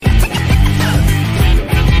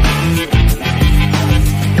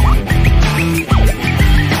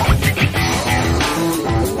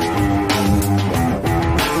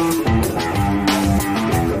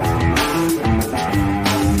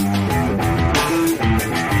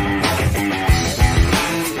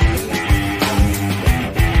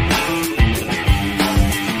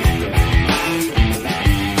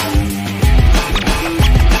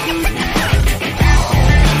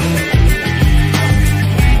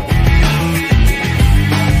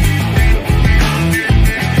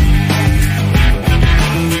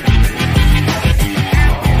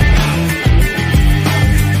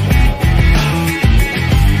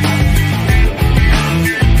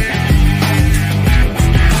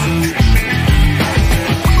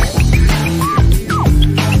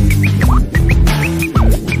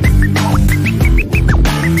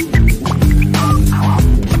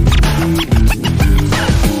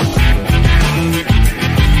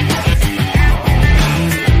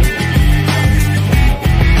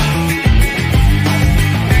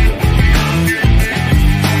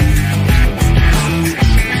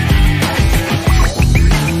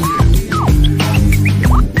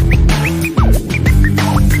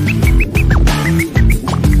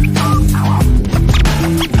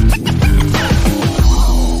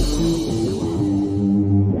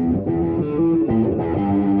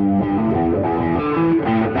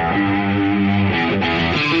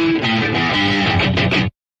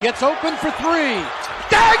Gets open for three.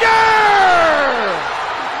 Dagger!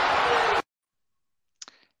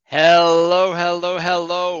 Hello, hello,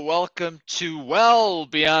 hello. Welcome to Well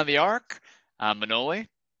Beyond the Arc. I'm Manoli.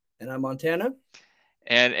 And I'm Montana.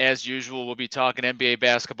 And as usual, we'll be talking NBA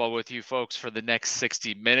basketball with you folks for the next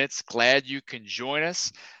 60 minutes. Glad you can join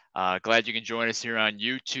us. Glad you can join us here on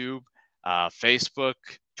YouTube, Facebook,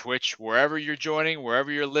 Twitch, wherever you're joining,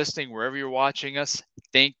 wherever you're listening, wherever you're watching us.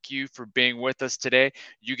 Thank you for being with us today.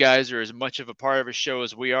 You guys are as much of a part of a show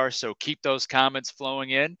as we are, so keep those comments flowing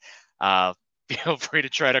in. Feel free to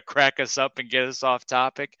try to crack us up and get us off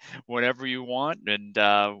topic whenever you want, and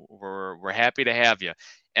we're happy to have you.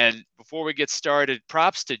 And before we get started,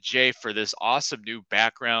 props to Jay for this awesome new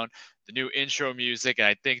background, the new intro music, and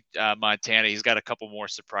I think Montana, he's got a couple more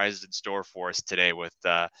surprises in store for us today with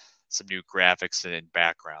some new graphics and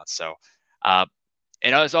backgrounds. So,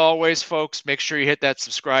 and as always, folks, make sure you hit that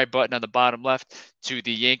subscribe button on the bottom left to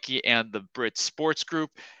the Yankee and the Brit Sports Group.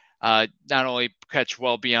 Not only catch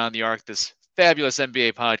Well Beyond the Arc, this fabulous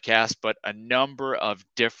NBA podcast, but a number of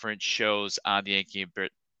different shows on the Yankee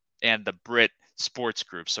and the Brit Sports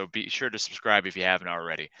Group. So be sure to subscribe if you haven't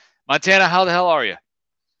already. Montana, how the hell are you?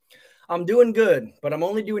 I'm doing good, but I'm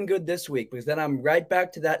only doing good this week because then I'm right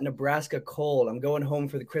back to that Nebraska cold. I'm going home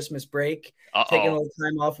for the Christmas break, taking a little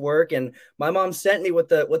time off work, and my mom sent me what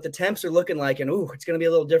the temps are looking like, and it's going to be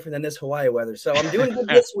a little different than this Hawaii weather. So I'm doing good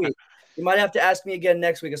this week. You might have to ask me again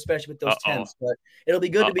next week, especially with those temps, but it'll be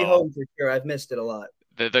good to be home for sure. I've missed it a lot.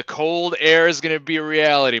 The cold air is going to be a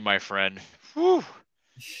reality, my friend. Whew.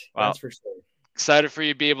 Wow. That's for sure. Excited for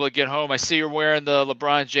you to be able to get home. I see you're wearing the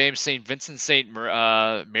LeBron James St. Vincent St.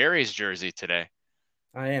 Mary's jersey today.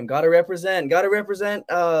 I am. Got to represent. Everyone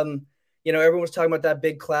was talking about that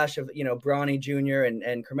big clash of, Bronny Jr.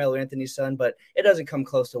 and Carmelo Anthony's son, but it doesn't come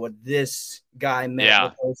close to what this guy meant,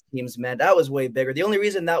 what those teams meant. That was way bigger. The only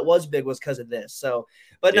reason that was big was because of this. So,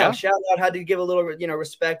 but no, shout out, had to give a little,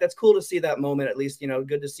 respect. That's cool to see that moment, at least,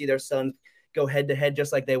 good to see their son go head to head,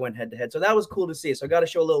 just like they went head to head. So that was cool to see. So I got to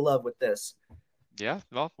show a little love with this. Yeah,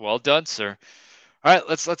 well done, sir. All right,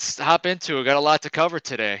 let's hop into it. We got a lot to cover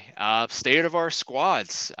today. State of our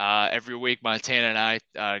squads. Every week, Montana and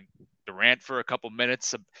I rant for a couple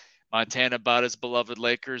minutes. Montana about his beloved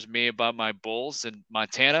Lakers, me about my Bulls, and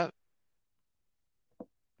Montana.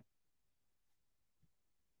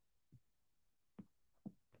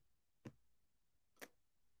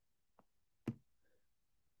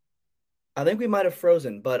 I think we might have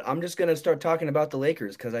frozen, but I'm just going to start talking about the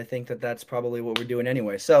Lakers because I think that that's probably what we're doing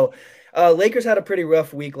anyway. So Lakers had a pretty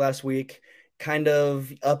rough week last week, kind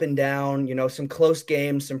of up and down, some close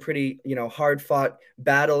games, some pretty, hard fought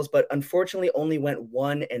battles, but unfortunately only went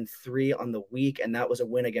 1-3 on the week. And that was a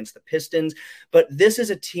win against the Pistons. But this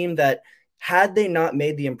is a team that, had they not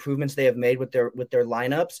made the improvements they have made with their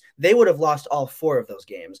lineups, they would have lost all 4 of those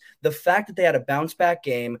games. The fact that they had a bounce back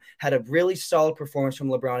game, had a really solid performance from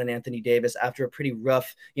LeBron and Anthony Davis after a pretty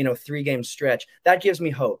rough, 3-game stretch, that gives me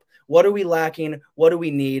hope. What are we lacking? What do we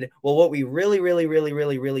need? Well, what we really, really, really,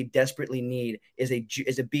 really, really desperately need is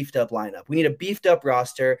a beefed up lineup. We need a beefed up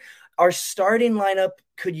roster. Our starting lineup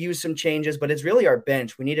could use some changes, but it's really our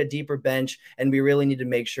bench. We need a deeper bench, and we really need to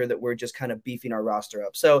make sure that we're just kind of beefing our roster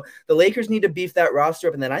up. So the Lakers need to beef that roster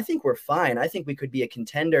up, and then I think we're fine. I think we could be a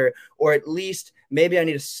contender, or at least maybe I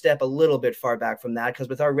need to step a little bit far back from that, because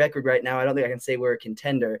with our record right now, I don't think I can say we're a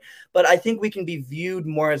contender. But I think we can be viewed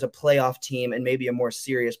more as a playoff team and maybe a more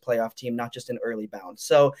serious playoff team, not just an early bounce.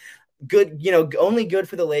 So good, only good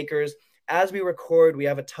for the Lakers. As we record, we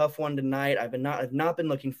have a tough one tonight. I've not been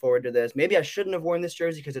looking forward to this. Maybe I shouldn't have worn this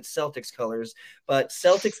jersey because it's Celtics colors, but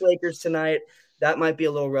Celtics Lakers tonight, that might be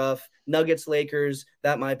a little rough. Nuggets Lakers,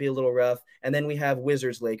 that might be a little rough. And then we have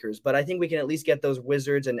Wizards Lakers, but I think we can at least get those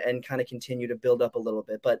Wizards and kind of continue to build up a little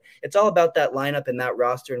bit. But it's all about that lineup and that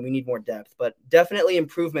roster, and we need more depth, but definitely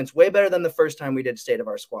improvements, way better than the first time we did State of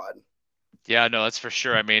Our Squad. Yeah, no, that's for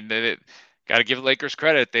sure. I mean, got to give the Lakers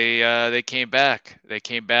credit. They came back. They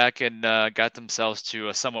came back and got themselves to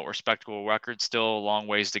a somewhat respectable record. Still a long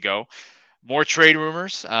ways to go. More trade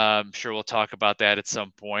rumors. I'm sure we'll talk about that at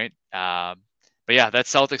some point. But yeah, that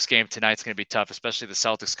Celtics game tonight's going to be tough, especially the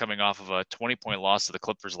Celtics coming off of a 20-point loss to the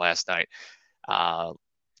Clippers last night.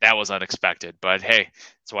 That was unexpected, but hey,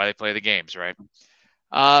 that's why they play the games, right?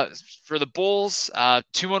 For the Bulls,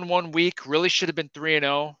 2-1 week, really should have been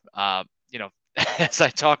 3-0. As I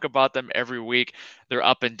talk about them every week, they're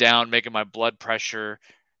up and down, making my blood pressure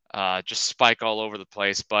just spike all over the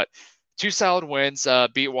place. But 2 solid wins,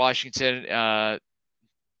 beat Washington,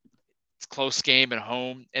 close game at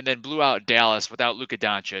home, and then blew out Dallas without Luka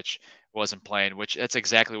Doncic, wasn't playing, which that's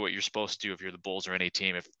exactly what you're supposed to do if you're the Bulls or any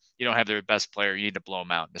team. If you don't have their best player, you need to blow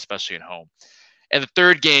them out, especially at home. And the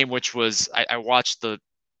third game, which was I watched the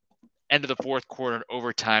end of the fourth quarter in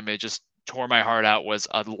overtime, it just tore my heart out, was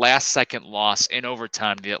a last-second loss in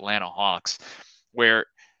overtime to the Atlanta Hawks, where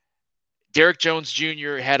Derrick Jones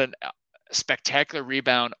Jr. had a spectacular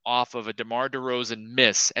rebound off of a DeMar DeRozan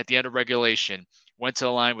miss at the end of regulation, went to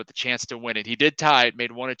the line with the chance to win it. He did tie it,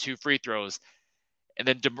 made 1 or 2 free throws, and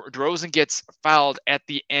then DeRozan gets fouled at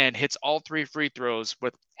the end, hits all 3 free throws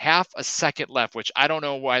with half a second left, which I don't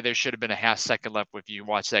know why there should have been a half second left if you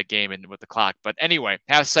watch that game and with the clock. But anyway,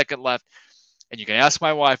 half second left. And you can ask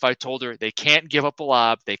my wife. I told her they can't give up a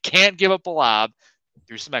lob. They can't give up a lob.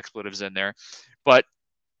 Threw some expletives in there. But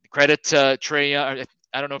credit to Trae Young.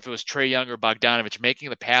 I don't know if it was Trae Young or Bogdanovich making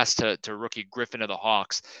the pass to rookie Griffin of the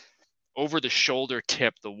Hawks. Over the shoulder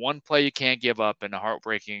tip, the one play you can't give up, and a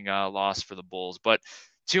heartbreaking loss for the Bulls. But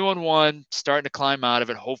 2-1, starting to climb out of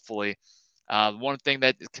it, hopefully. One thing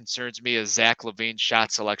that concerns me is Zach LaVine's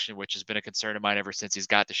shot selection, which has been a concern of mine ever since he's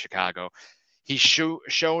got to Chicago. He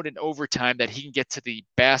showed in overtime that he can get to the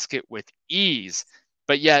basket with ease,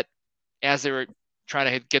 but yet, as they were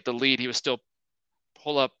trying to get the lead, he was still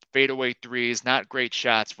pull up fadeaway threes, not great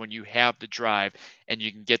shots when you have the drive and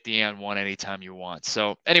you can get the and one anytime you want.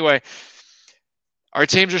 So anyway, our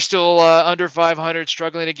teams are still under 500,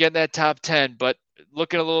 struggling to get in that top 10, but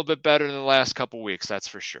looking a little bit better than the last couple weeks, that's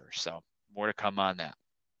for sure. So more to come on that.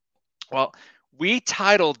 Well, we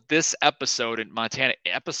titled this episode in Montana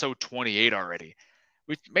episode 28 already.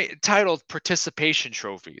 We titled participation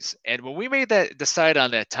trophies. And when we decide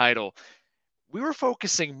on that title, we were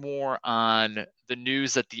focusing more on the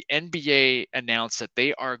news that the NBA announced that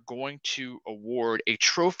they are going to award a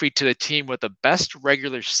trophy to the team with the best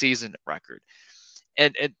regular season record.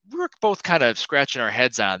 And we were both kind of scratching our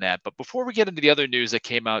heads on that. But before we get into the other news that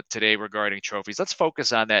came out today regarding trophies, let's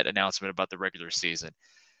focus on that announcement about the regular season.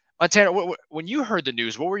 Montana, when you heard the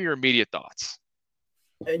news, what were your immediate thoughts?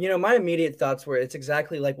 And my immediate thoughts were it's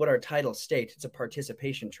exactly like what our title states. It's a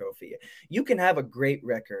participation trophy. You can have a great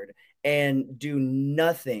record and do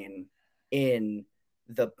nothing in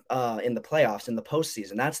the playoffs, in the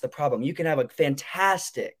postseason. That's the problem. You can have a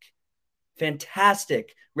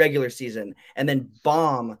fantastic regular season and then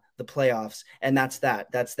bomb the playoffs, and that's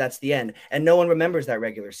the end, and no one remembers that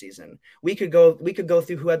regular season. We could go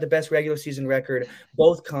through who had the best regular season record,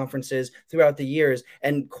 both conferences throughout the years,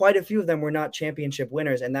 and quite a few of them were not championship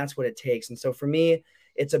winners, and that's what it takes. And so for me,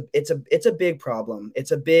 it's a big problem.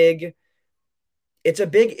 It's a big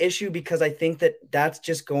issue because I think that that's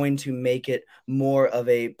just going to make it more of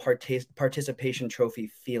a participation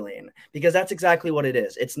trophy feeling, because that's exactly what it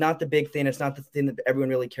is. It's not the big thing. It's not the thing that everyone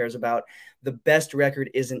really cares about. The best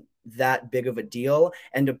record isn't that big of a deal.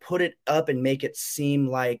 And to put it up and make it seem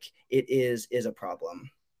like it is a problem.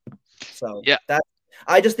 So yeah,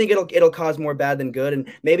 I just think it'll cause more bad than good.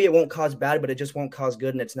 And maybe it won't cause bad, but it just won't cause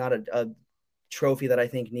good. And it's not a trophy that I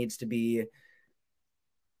think needs to be.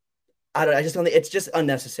 I just don't think it's just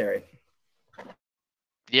unnecessary.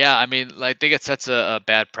 Yeah, I mean, I think it sets a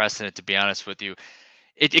bad precedent, to be honest with you.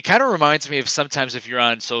 It kind of reminds me of sometimes if you're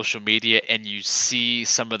on social media and you see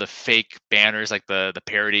some of the fake banners, like the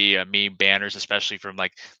parody meme banners, especially from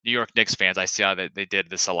like New York Knicks fans. I see how they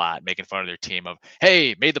did this a lot, making fun of their team of,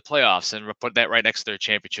 hey, made the playoffs, and put that right next to their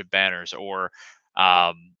championship banners. Or,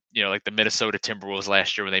 like the Minnesota Timberwolves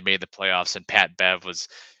last year when they made the playoffs and Pat Bev was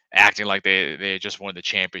acting like they just won the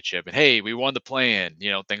championship and, hey, we won the play-in,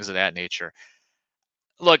 things of that nature.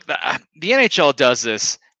 Look, the NHL does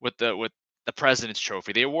this with the President's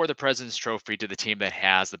Trophy. They award the President's Trophy to the team that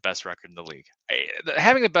has the best record in the league.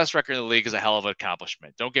 Having the best record in the league is a hell of an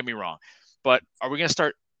accomplishment. Don't get me wrong, but are we going to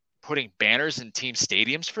start putting banners in team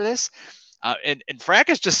stadiums for this? And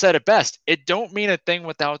Fracas just said it best. It don't mean a thing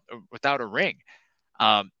without a ring.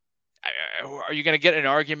 Are you going to get an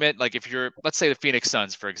argument like if you're, let's say, the Phoenix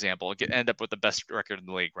Suns, for example, end up with the best record in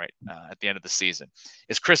the league right at the end of the season?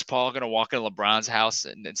 Is Chris Paul going to walk into LeBron's house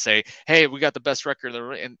and say, "Hey, we got the best record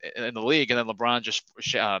in the league," and then LeBron just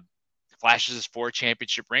flashes his 4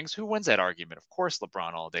 championship rings? Who wins that argument? Of course,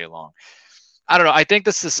 LeBron all day long. I don't know. I think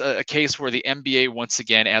this is a case where the NBA, once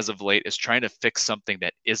again, as of late, is trying to fix something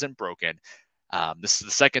that isn't broken. This is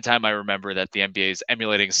the second time I remember that the NBA is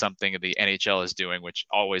emulating something the NHL is doing, which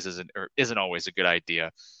isn't always a good idea.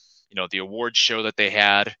 The awards show that they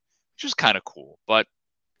had, which was kind of cool, but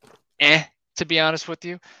to be honest with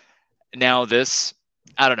you. Now this,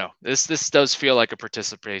 I don't know. This does feel like a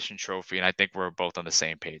participation trophy, and I think we're both on the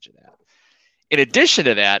same page of that. In addition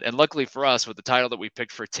to that, and luckily for us, with the title that we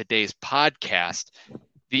picked for today's podcast,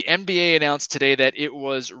 the NBA announced today that it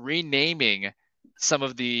was renaming some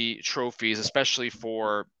of the trophies, especially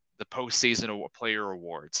for the postseason player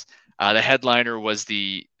awards. The headliner was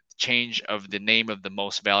the change of the name of the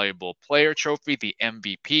most valuable player trophy, the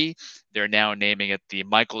MVP. They're now naming it the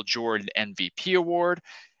Michael Jordan MVP award.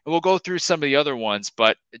 And we'll go through some of the other ones,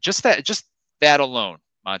 but just that alone,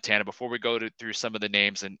 Montana, before we go through some of the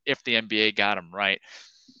names and if the NBA got them right,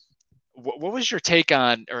 what was your take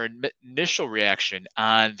on or initial reaction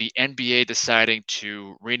on the NBA deciding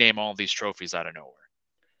to rename all these trophies out of nowhere?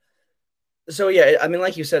 So yeah, I mean,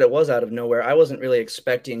 like you said, it was out of nowhere. I wasn't really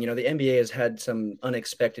expecting. The NBA has had some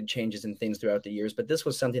unexpected changes and things throughout the years, but this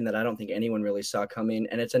was something that I don't think anyone really saw coming.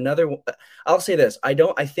 And it's another. I'll say this: I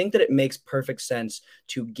don't. I think that it makes perfect sense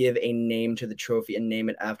to give a name to the trophy and name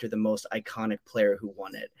it after the most iconic player who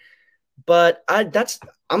won it. But I'm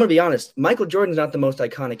gonna be honest. Michael Jordan's not the most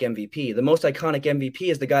iconic MVP. The most iconic MVP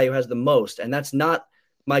is the guy who has the most, and that's not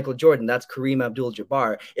Michael Jordan. That's Kareem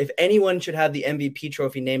Abdul-Jabbar. If anyone should have the MVP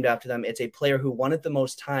trophy named after them, it's a player who won it the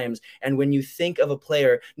most times. And when you think of a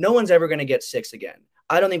player, no one's ever going to get six again.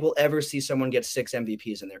 I don't think we'll ever see someone get six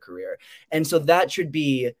MVPs in their career. And so that should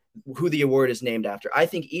be who the award is named after. I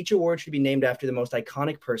think each award should be named after the most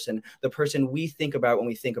iconic person, the person we think about when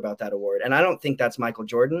we think about that award. And I don't think that's Michael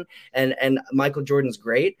Jordan. And Michael Jordan's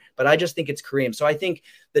great, but I just think it's Kareem. So I think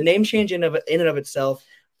the name change in and of itself,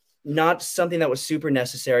 not something that was super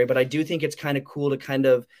necessary, but I do think it's kind of cool to kind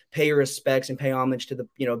of pay your respects and pay homage to the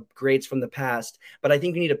greats from the past. But I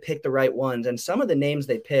think you need to pick the right ones. And some of the names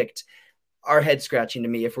they picked are head scratching to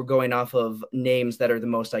me if we're going off of names that are the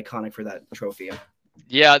most iconic for that trophy.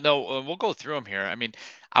 Yeah, no, we'll go through them here. I mean,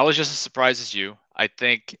 I was just as surprised as you. I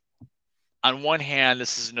think on one hand,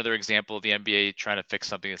 this is another example of the NBA trying to fix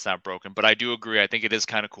something that's not broken. But I do agree. I think it is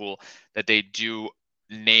kind of cool that they do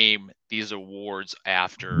name these awards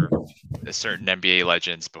after a certain NBA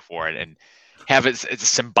legends before it and have it's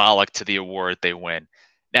symbolic to the award they win.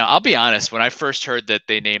 Now, I'll be honest, when I first heard that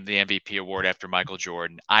they named the MVP award after Michael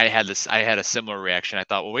Jordan, I had a similar reaction. I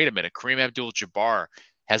thought, well, wait a minute, Kareem Abdul-Jabbar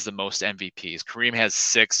has the most MVPs. Kareem has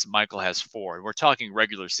 6, Michael has 4. We're talking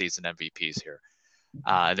regular season MVPs here.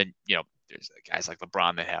 And then, there's guys like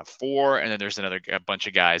LeBron that have 4, and then there's a bunch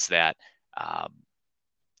of guys that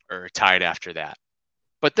are tied after that.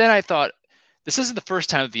 But then I thought, this isn't the first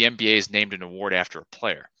time that the NBA has named an award after a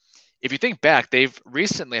player. If you think back, they've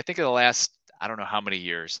recently, I think in the last, I don't know how many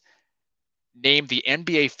years, named the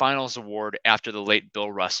NBA Finals Award after the late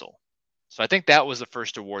Bill Russell. So I think that was the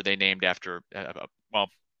first award they named after,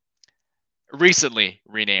 recently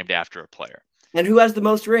renamed after a player. And who has the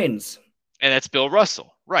most rings? And that's Bill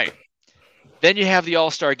Russell, right. Then you have the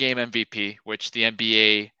All-Star Game MVP, which the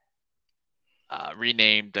NBA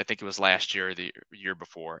renamed, I think it was last year or the year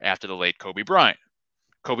before, after the late Kobe Bryant.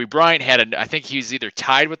 Kobe Bryant I think he's either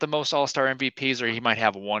tied with the most All-Star MVPs or he might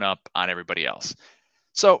have one up on everybody else.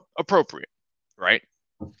 So appropriate, right?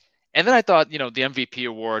 And then I thought, the MVP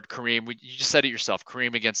award, Kareem, you just said it yourself,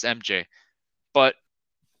 Kareem against MJ. But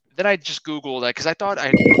then I just Googled that because I thought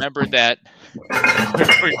I remembered that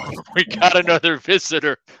we got another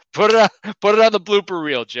visitor. Put it on the blooper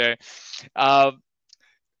reel, Jay.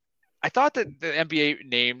 I thought that the NBA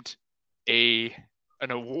named an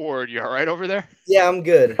award. You all right over there? Yeah, I'm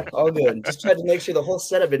good. All good. Just tried to make sure the whole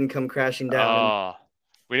setup didn't come crashing down. Oh,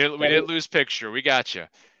 we didn't lose picture. We got you.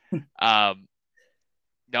 No,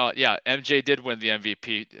 yeah, MJ did win the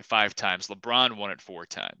MVP 5 times. LeBron won it 4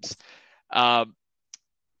 times.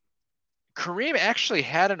 Kareem actually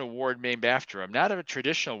had an award named after him, not a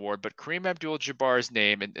traditional award, but Kareem Abdul-Jabbar's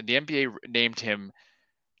name, and the NBA named him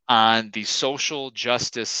on the social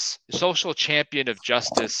champion of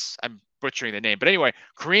justice. I'm butchering the name, but anyway,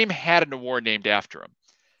 Kareem had an award named after him.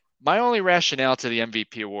 My only rationale to the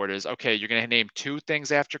MVP award is, okay, you're going to name 2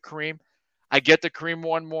 things after Kareem. I get that Kareem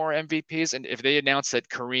won more MVPs, and if they announced that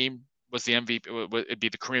Kareem was the MVP, it'd be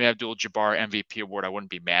the Kareem Abdul-Jabbar MVP award, I wouldn't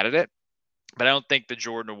be mad at it. But I don't think the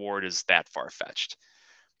Jordan Award is that far-fetched.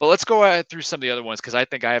 But let's go through some of the other ones because I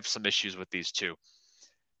think I have some issues with these too.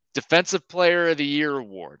 Defensive Player of the Year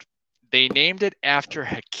Award. They named it after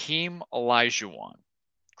Hakeem Olajuwon.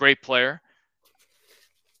 Great player.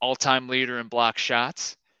 All-time leader in block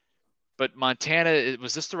shots. But Montana,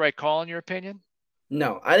 was this the right call in your opinion?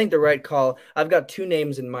 No, I think the right call. I've got 2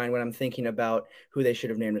 names in mind when I'm thinking about who they should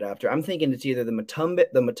have named it after. I'm thinking it's either the Dikembe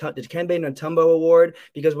Mutombo Award,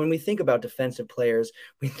 because when we think about defensive players,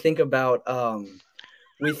 we think about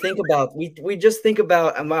we just think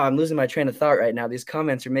about wow, I'm losing my train of thought right now. These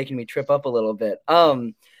comments are making me trip up a little bit.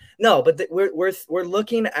 No, but we're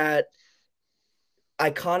looking at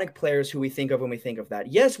iconic players who we think of when we think of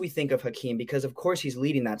that. Yes, we think of Hakeem because, of course, he's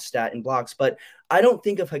leading that stat in blocks, but I don't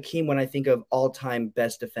think of Hakeem when I think of all-time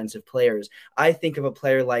best defensive players. I think of a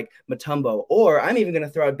player like Mutombo, or I'm even going to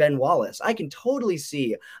throw out Ben Wallace. I can totally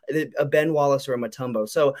see a Ben Wallace or a Mutombo.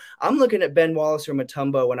 So I'm looking at Ben Wallace or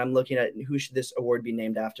Mutombo when I'm looking at who should this award be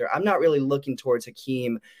named after. I'm not really looking towards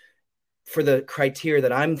Hakeem for the criteria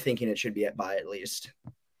that I'm thinking it should be by, at least.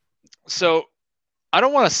 So I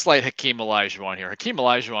don't want to slight Hakeem Olajuwon here. Hakeem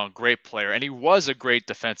Olajuwon, great player, and he was a great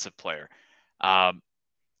defensive player. Um,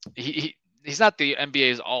 he's not the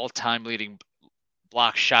NBA's all-time leading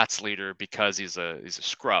block shots leader because he's a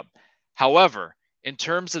scrub. However, in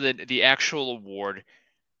terms of the actual award,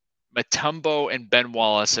 Mutombo and Ben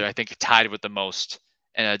Wallace are, I think, tied with the most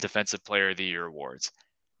Defensive Player of the Year awards.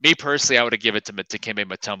 Me personally, I would have given it to Dikembe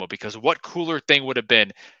Mutombo because what cooler thing would have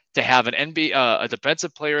been to have an NBA a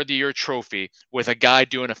Defensive Player of the Year trophy with a guy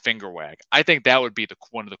doing a finger wag. I think that would be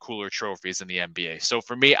one of the cooler trophies in the NBA. So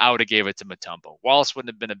for me, I would have gave it to Mutombo. Wallace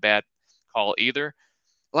wouldn't have been a bad call either.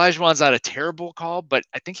 Olajuwon's not a terrible call, but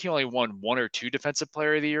I think he only won one or two Defensive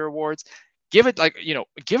Player of the Year awards. Give it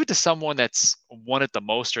give it to someone that's won it the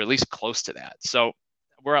most, or at least close to that. So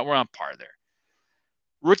we're on par there.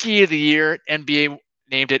 Rookie of the Year, NBA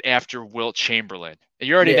named it after Wilt Chamberlain.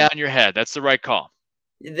 You're already Yeah. nodding your head. That's the right call.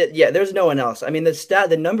 Yeah, there's no one else. I mean,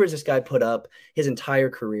 the numbers this guy put up his entire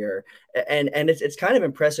career, and it's kind of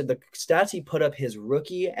impressive. The stats he put up his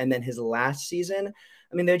rookie and then his last season.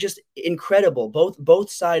 I mean, they're just incredible.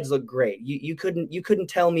 Both sides look great. You couldn't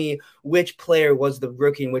tell me which player was the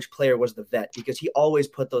rookie and which player was the vet because he always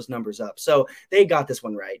put those numbers up. So they got this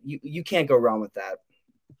one right. You can't go wrong with that.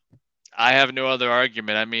 I have no other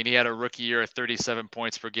argument. I mean, he had a rookie year of 37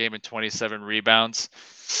 points per game and 27 rebounds.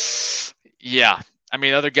 Yeah. I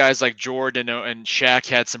mean, other guys like Jordan and Shaq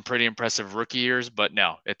had some pretty impressive rookie years, but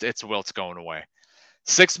no, it's Wilt's going away.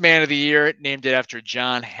 Sixth man of the year, named it after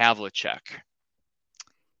John Havlicek.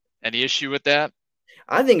 Any issue with that?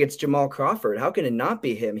 I think it's Jamal Crawford. How can it not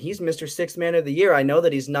be him? He's Mr. Sixth Man of the Year. I know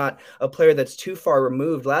that he's not a player that's too far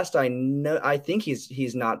removed. Last I know, I think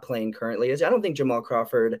he's not playing currently. I don't think Jamal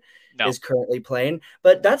Crawford No. is currently playing,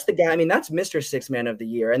 but that's the guy. I mean, that's Mr. Sixth Man of the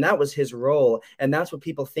Year, and that was his role, and that's what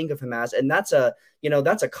people think of him as, and that's a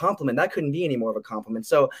compliment. That couldn't be any more of a compliment.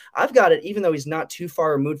 So I've got it, even though he's not too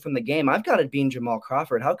far removed from the game. I've got it being Jamal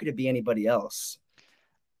Crawford. How could it be anybody else?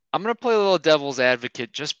 I'm going to play a little devil's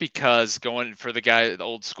advocate just because going for the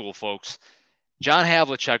old school folks, John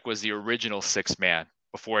Havlicek was the original sixth man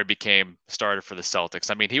before he became starter for the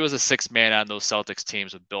Celtics. I mean, he was a sixth man on those Celtics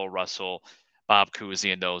teams with Bill Russell, Bob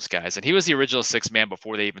Cousy, and those guys. And he was the original sixth man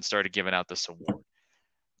before they even started giving out this award.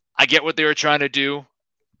 I get what they were trying to do.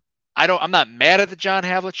 I'm not mad at the John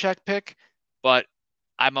Havlicek pick, but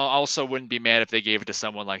I'm also wouldn't be mad if they gave it to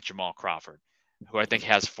someone like Jamal Crawford, who I think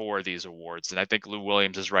has four of these awards. And I think Lou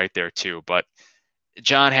Williams is right there too. But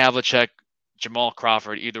John Havlicek, Jamal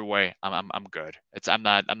Crawford, either way, I'm good. I'm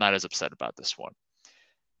not as upset about this one.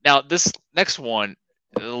 Now this next one,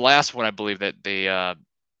 the last one, I believe that they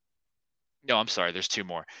no, I'm sorry, there's two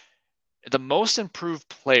more. The most improved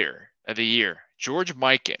player of the year, George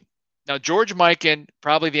Mikan. Now George Mikan,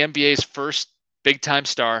 probably the NBA's first big time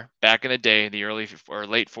star back in the day, in the early or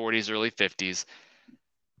late 40s, early 50s.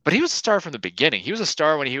 But he was a star from the beginning. He was a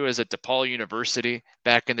star when he was at DePaul University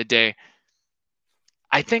back in the day.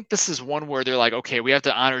 I think this is one where they're like, okay, we have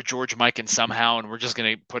to honor George Mikan somehow, and we're just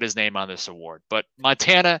going to put his name on this award. But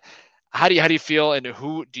Montana, how do you feel, and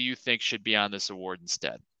who do you think should be on this award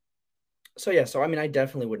instead? So yeah, so I mean, I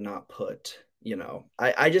definitely would not put,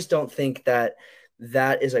 I just don't think that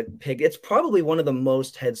that is a pick. It's probably one of the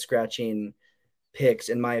most head scratching picks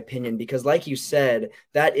in my opinion, because like you said,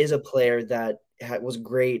 that is a player that was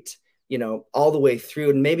great, all the way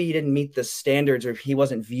through. And maybe he didn't meet the standards or he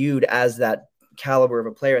wasn't viewed as that caliber of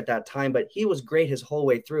a player at that time, but he was great his whole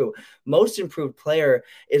way through. Most improved player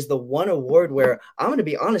is the one award where I'm going to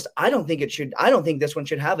be honest, I don't think this one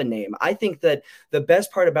should have a name. I think that the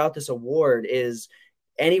best part about this award is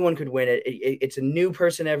anyone could win it. It's a new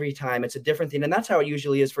person every time. It's a different thing. And that's how it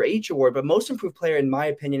usually is for each award. But most improved player, in my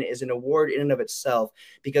opinion, is an award in and of itself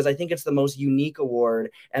because I think it's the most unique award.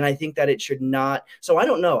 And I think that it should not. So I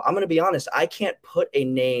don't know. I'm going to be honest. I can't put a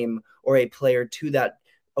name or a player to that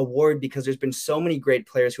award because there's been so many great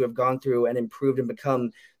players who have gone through and improved and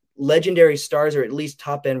become legendary stars or at least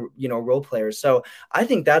top end, role players. So I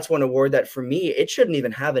think that's one award that for me, it shouldn't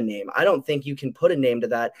even have a name. I don't think you can put a name to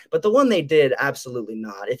that, but the one they did, absolutely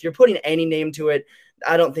not. If you're putting any name to it,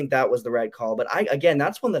 I don't think that was the right call. But again,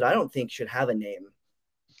 that's one that I don't think should have a name.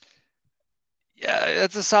 Yeah,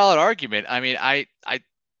 that's a solid argument. I mean, I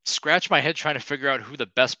scratch my head trying to figure out who the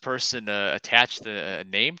best person to attach the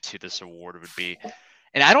name to this award would be.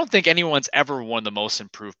 And I don't think anyone's ever won the Most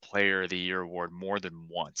Improved Player of the Year award more than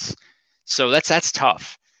once. So that's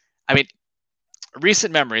tough. I mean,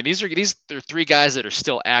 recent memory. These are three guys that are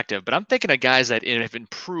still active, but I'm thinking of guys that have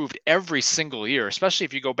improved every single year, especially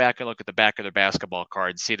if you go back and look at the back of their basketball card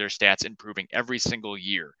and see their stats improving every single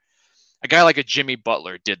year. A guy like a Jimmy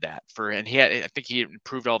Butler did that and I think he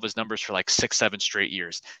improved all of his numbers for like 6, 7 straight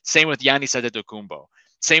years. Same with Giannis Antetokounmpo.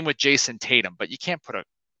 Same with Jason Tatum, but you can't put an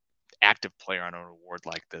active player on an award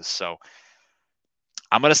like this. So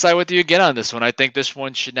I'm going to side with you again on this one. I think this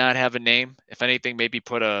one should not have a name. If anything, maybe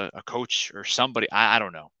put a coach or somebody. I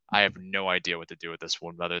don't know. I have no idea what to do with this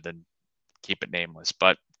one other than keep it nameless.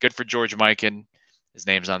 But good for George Mikan. His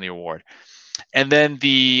name's on the award. And then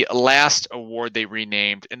the last award they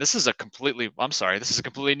renamed, and this is a completely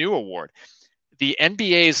new award. The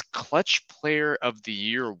NBA's Clutch Player of the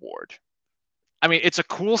Year award. I mean, it's a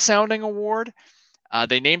cool sounding award.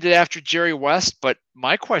 They named it after Jerry West, but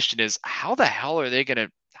my question is, how the hell are they going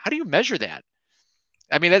to, how do you measure that?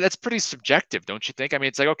 I mean, that's pretty subjective, don't you think? I mean,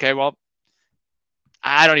 it's like, okay, well,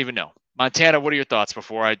 I don't even know. Montana, what are your thoughts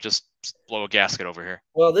before I just blow a gasket over here?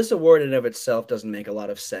 Well, this award in and of itself doesn't make a lot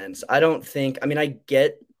of sense. I don't think, I mean, I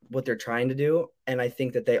get what they're trying to do, and I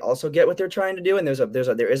think that they also get what they're trying to do, and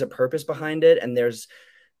there is a purpose behind it, and there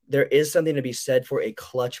is something to be said for a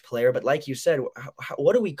clutch player. But like you said,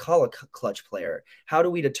 what do we call a clutch player? How do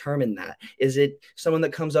we determine that? Is it someone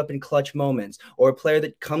that comes up in clutch moments, or a player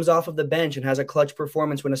that comes off of the bench and has a clutch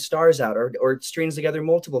performance when a star's out, or strings together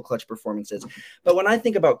multiple clutch performances? But when I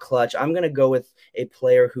think about clutch, I'm going to go with a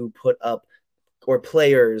player who put up, or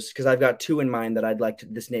players, because I've got two in mind that I'd like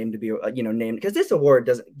this name to be named, because this award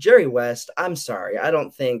doesn't. Jerry West, I'm sorry, I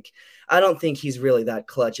don't think he's really that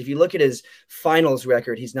clutch. If you look at his finals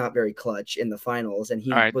record, he's not very clutch in the finals, and All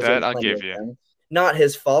he right, was that in I'll plenty give of you. them. Not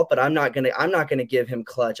his fault, but I'm not gonna give him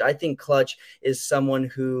clutch. I think clutch is someone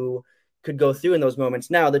who could go through in those moments.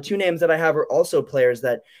 Now, the two names that I have are also players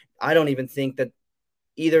that I don't even think that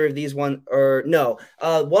either of these one, or no,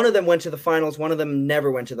 one of them went to the finals, one of them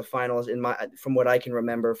never went to the finals, from what I can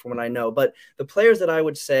remember, from what I know. But the players that I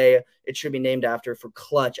would say it should be named after for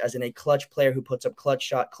clutch, as in a clutch player who puts up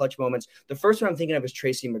clutch moments, the first one I'm thinking of is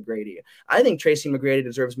Tracy McGrady. I think Tracy McGrady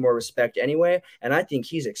deserves more respect anyway, and I think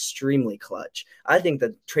he's extremely clutch. I think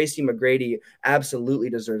that Tracy McGrady absolutely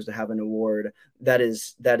deserves to have an award that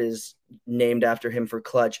is named after him for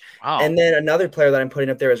clutch. Wow. And then another player that I'm putting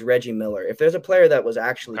up there is Reggie Miller. If there's a player that was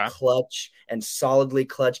actually Okay. clutch and solidly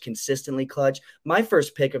clutch, consistently clutch, my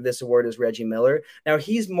first pick of this award is Reggie Miller. Now,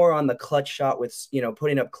 he's more on the clutch shot with,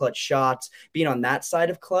 putting up clutch shots, being on that side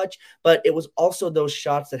of clutch, but it was also those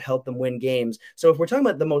shots that helped them win games. So if we're talking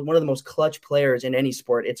about one of the most clutch players in any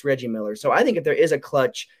sport, it's Reggie Miller. So I think if there is a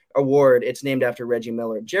clutch award, it's named after Reggie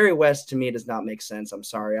Miller. Jerry West, to me, does not make sense. I'm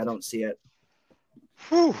sorry. I don't see it.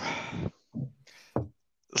 Whew.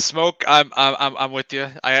 Smoke, I'm with you.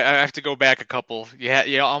 I have to go back a couple.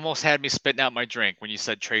 You almost had me spitting out my drink when you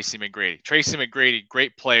said Tracy McGrady. Tracy McGrady,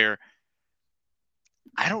 great player.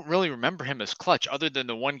 I don't really remember him as clutch, other than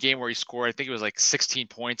the one game where he scored. I think it was like 16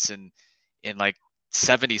 points in like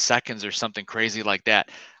 70 seconds or something crazy like that.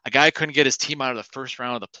 A guy couldn't get his team out of the first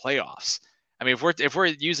round of the playoffs. I mean, if we're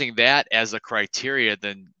using that as a criteria,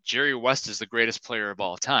 then Jerry West is the greatest player of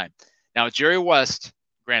all time. Now, Jerry West,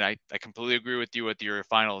 Grant, I completely agree with you with your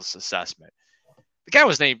finals assessment. The guy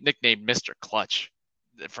was nicknamed Mr. Clutch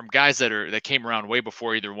from guys that came around way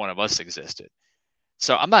before either one of us existed.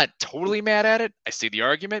 So I'm not totally mad at it. I see the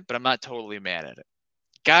argument, but I'm not totally mad at it.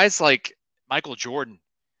 Guys like Michael Jordan,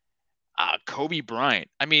 Kobe Bryant.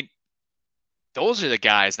 I mean, those are the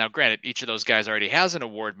guys. Now, granted, each of those guys already has an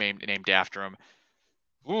award named after him.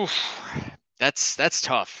 Oof, that's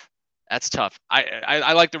tough. That's tough.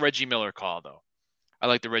 I like the Reggie Miller call though. I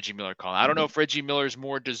like the Reggie Miller call. I don't know if Reggie Miller is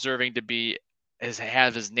more deserving to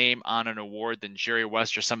have his name on an award than Jerry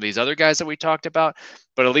West or some of these other guys that we talked about,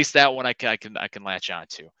 but at least that one I can latch on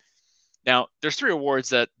to. Now, there's three awards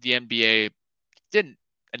that the NBA didn't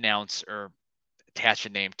announce or attach a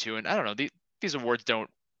name to, and I don't know, these awards don't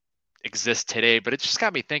exist today, but it just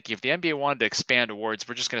got me thinking, if the NBA wanted to expand awards,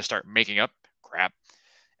 we're just going to start making up crap.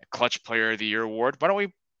 A Clutch Player of the Year award. Why don't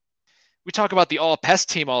we talk about the all pest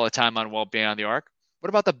team all the time on Well Beyond the Arc? What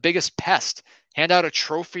about the biggest pest? Hand out a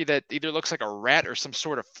trophy that either looks like a rat or some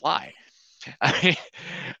sort of fly. I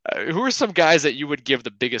mean, who are some guys that you would give the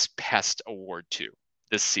biggest pest award to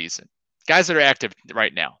this season? Guys that are active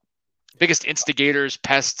right now. Biggest instigators,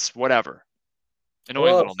 pests, whatever. Annoying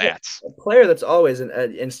Well, little gnats. a player that's always an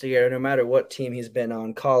instigator, no matter what team he's been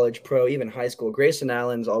on, college, pro, even high school. Grayson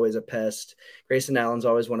Allen's always a pest. Grayson Allen's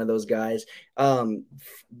always one of those guys.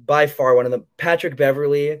 By far one of the Patrick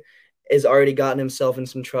Beverly has already gotten himself in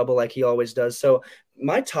some trouble like he always does. So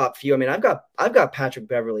my top few, I mean, I've got Patrick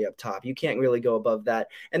Beverly up top. You can't really go above that.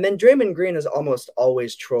 And then Draymond Green is almost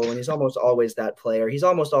always trolling. He's almost always that player. He's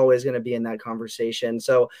almost always going to be in that conversation.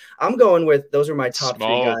 So I'm going with those are my top three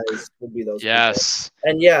Smoke. guys. Would be those people. Yes.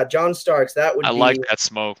 And yeah, John Starks, that I would like be that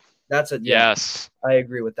smoke. that's a yeah, Yes. I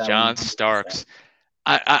agree with that one John 100%. Starks.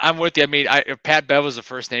 I'm with you. I mean, Pat Bev was the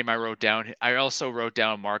first name I wrote down. I also wrote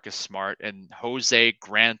down Marcus Smart and Jose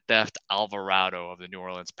Grand Theft Alvarado of the New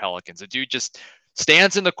Orleans Pelicans. The dude just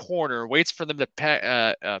stands in the corner, waits for them to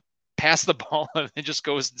pass the ball, and then just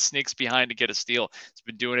goes and sneaks behind to get a steal. He's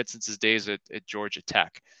been doing it since his days at Georgia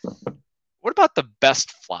Tech. What about the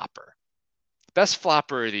best flopper? Best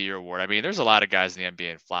flopper of the year award. I mean, there's a lot of guys in the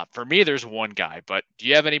NBA in flop. For me, there's one guy, but do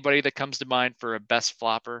you have anybody that comes to mind for a best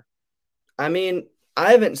flopper? I mean,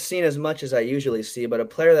 I haven't seen as much as I usually see, but a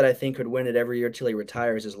player that I think could win it every year till he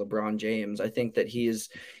retires is LeBron James. I think that he's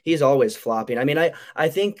always flopping. I mean, I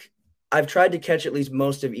think I've tried to catch at least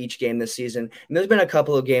most of each game this season, and there's been a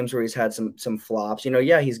couple of games where he's had some flops. You know,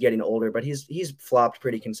 yeah, he's getting older, but he's flopped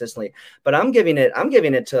pretty consistently. But I'm going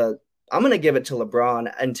to give it to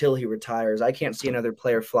LeBron until he retires. I can't see another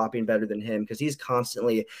player flopping better than him because he's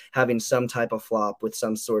constantly having some type of flop with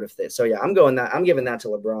some sort of thing. So yeah, I'm giving that to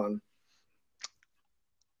LeBron.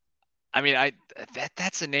 I mean,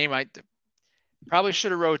 that's a name I probably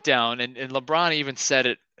should have wrote down. And LeBron even said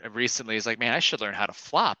it recently. He's like, man, I should learn how to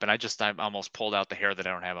flop. And I almost pulled out the hair that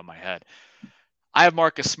I don't have on my head. I have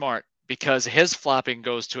Marcus Smart because his flopping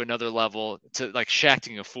goes to another level, to like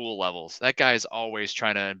Shacking a fool levels. That guy is always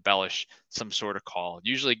trying to embellish some sort of call.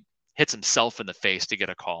 Usually hits himself in the face to get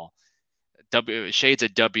a call. Shades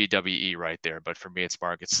of WWE right there. But for me, it's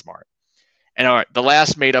Marcus Smart. And all right, the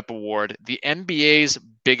last made up award, the NBA's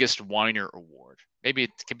biggest whiner award. Maybe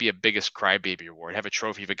it could be a biggest crybaby award. Have a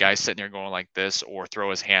trophy of a guy sitting there going like this, or throw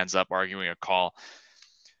his hands up arguing a call.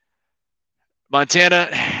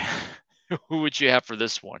 Montana, who would you have for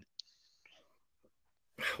this one?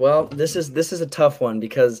 Well, this is a tough one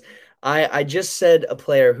because I just said a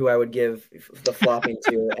player who I would give the flopping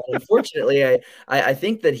to, and unfortunately, I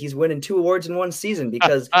think that he's winning two awards in one season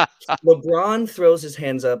because LeBron throws his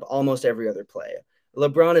hands up almost every other play.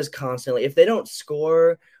 LeBron is constantly, if they don't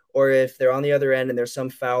score or if they're on the other end and there's some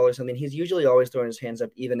foul or something, he's usually always throwing his hands up,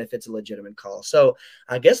 even if it's a legitimate call. So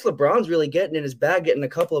I guess LeBron's really getting in his bag, getting a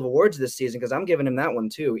couple of awards this season because I'm giving him that one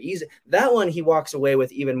too. That one he walks away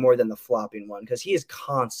with even more than the flopping one because he is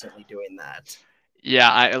constantly doing that.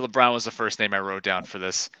 Yeah, LeBron was the first name I wrote down for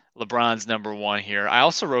this. LeBron's number one here. I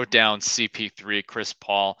also wrote down CP3, Chris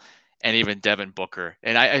Paul, and even Devin Booker.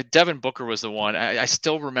 And Devin Booker was the one I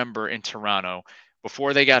still remember in Toronto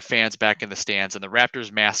before they got fans back in the stands, and the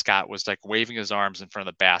Raptors mascot was like waving his arms in front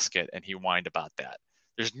of the basket, and he whined about that.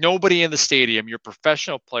 There's nobody in the stadium. You're a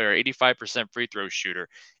professional player, 85% free throw shooter,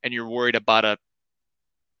 and you're worried about a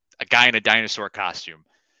guy in a dinosaur costume.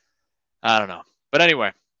 I don't know. But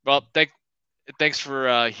anyway, well, thanks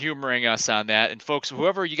for humoring us on that. And folks,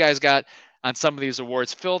 whoever you guys got on some of these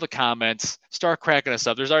awards, fill the comments, start cracking us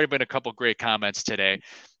up. There's already been a couple great comments today,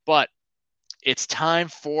 but it's time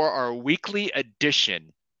for our weekly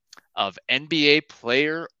edition of NBA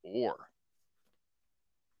Player Or.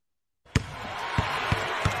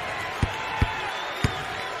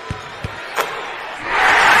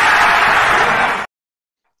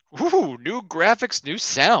 Ooh, new graphics, new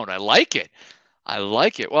sound. I like it. I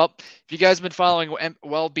like it. Well, if you guys have been following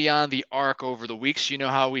well beyond the arc over the weeks, you know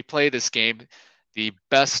how we play this game, the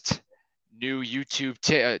best new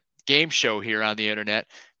YouTube game show here on the internet.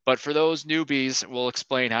 But for those newbies, we'll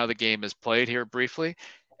explain how the game is played here briefly.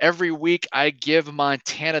 Every week, I give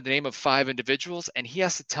Montana the name of 5 individuals, and he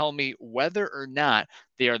has to tell me whether or not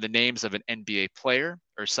they are the names of an NBA player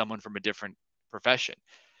or someone from a different profession.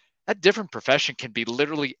 That different profession can be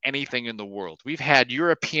literally anything in the world. We've had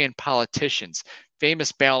European politicians,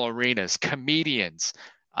 famous ballerinas, comedians,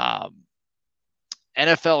 um,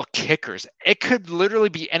 NFL kickers. It could literally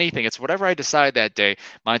be anything. It's whatever I decide that day.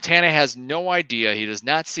 Montana has no idea. He does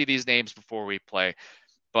not see these names before we play.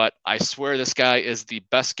 But I swear this guy is the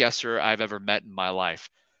best guesser I've ever met in my life.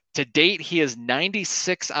 To date, he is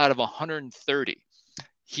 96 out of 130.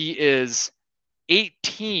 He is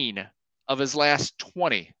 18 of his last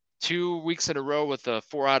 20. 2 weeks in a row with a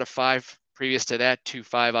 4 out of 5. Previous to that, 2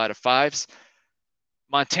 5 out of 5s.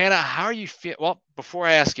 Montana, how are you feeling? Well, before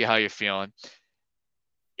I ask you how you're feeling,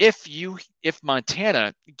 if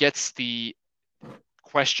Montana gets the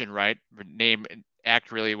question right, name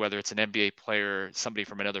accurately, whether it's an NBA player or somebody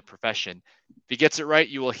from another profession. If he gets it right,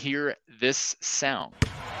 you will hear this sound.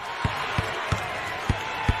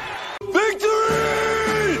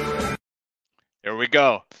 Victory! There we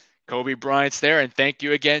go. Kobe Bryant's there, and thank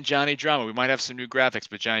you again, Johnny Drama. We might have some new graphics,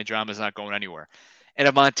 but Johnny Drama is not going anywhere. And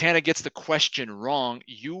if Montana gets the question wrong,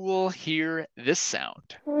 you will hear this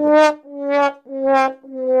sound.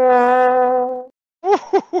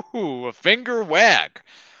 Ooh, a finger wag.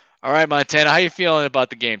 All right, Montana, how you feeling about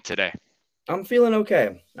the game today? I'm feeling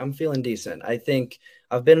okay. I'm feeling decent. I think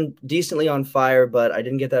I've been decently on fire, but I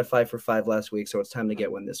didn't get that 5 for 5 last week, so it's time to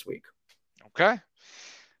get one this week. Okay.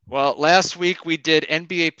 Well, last week we did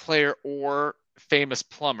NBA player or famous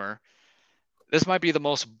plumber. This might be the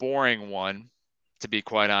most boring one, to be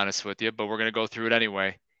quite honest with you, but we're going to go through it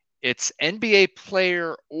anyway. It's NBA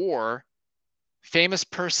player or famous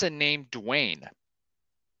person named Dwayne.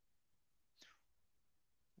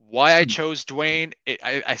 Why I chose Dwayne,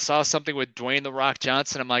 I saw something with Dwayne The Rock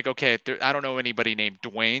Johnson. I'm like, okay, I don't know anybody named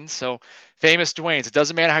Dwayne. So famous Dwaynes. It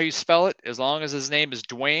doesn't matter how you spell it. As long as his name is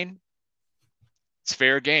Dwayne, it's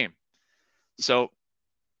fair game. So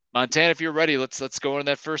Montana, if you're ready, let's go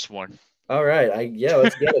into that first one. All right. Yeah,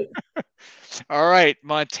 let's get it. All right,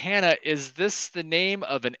 Montana, is this the name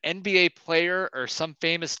of an NBA player or some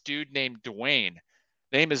famous dude named Dwayne?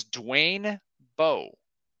 The name is Dwayne Bowe.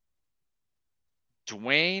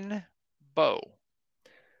 Dwayne Bowe.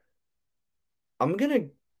 I'm gonna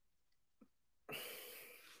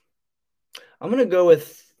go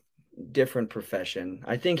with different profession.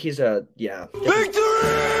 I think he's Victory!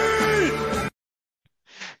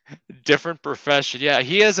 Different profession. Yeah,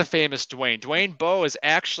 he is a famous Dwayne. Dwayne Bowe is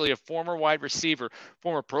actually a former wide receiver,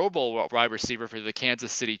 former Pro Bowl wide receiver for the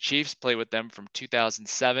Kansas City Chiefs. Played with them from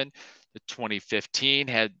 2007 to 2015.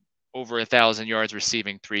 Had over 1,000 yards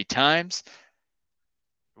receiving 3 times.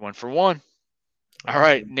 1 for 1. All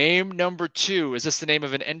right, name number 2. Is this the name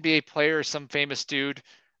of an NBA player or some famous dude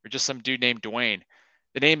or just some dude named Dwayne?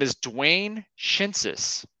 The name is Dwayne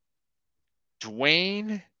Shinsis.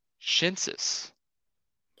 Dwayne Shinsis.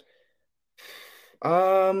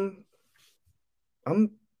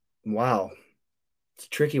 Wow. It's a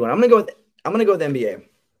tricky one. I'm gonna go with NBA.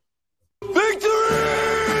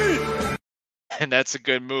 Victory! And that's a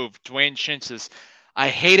good move. Dwayne Shinsis. I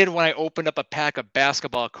hated when I opened up a pack of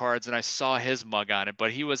basketball cards and I saw his mug on it,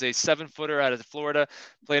 but he was a 7-footer out of Florida,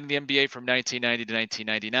 played in the NBA from 1990 to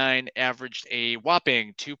 1999, averaged a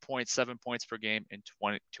whopping 2.7 points per game in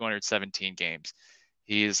 217 games.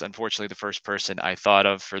 He is unfortunately the first person I thought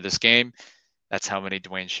of for this game. That's how many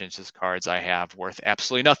Dwayne Shinsis cards I have, worth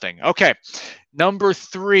absolutely nothing. Okay, number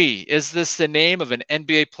 3. Is this the name of an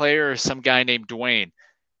NBA player or some guy named Dwayne?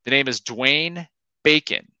 The name is Dwayne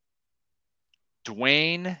Bacon.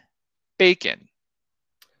 Dwayne Bacon.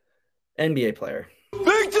 NBA player.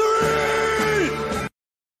 Victory!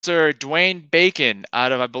 Sir, Dwayne Bacon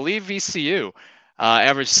out of, I believe, VCU.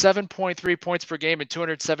 Averaged 7.3 points per game in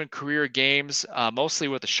 207 career games, mostly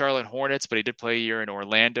with the Charlotte Hornets, but he did play a year in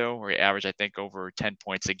Orlando where he averaged, I think, over 10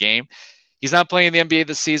 points a game. He's not playing in the NBA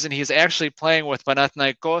this season. He's actually playing with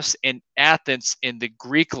Panathinaikos in Athens in the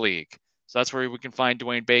Greek League. So that's where we can find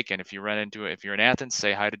Dwayne Bacon. If you run into it, if you're in Athens,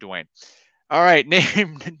 say hi to Dwayne. All right,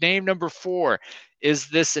 name number 4. Is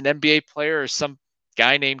this an NBA player or some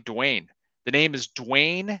guy named Dwayne? The name is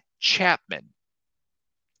Dwayne Chapman.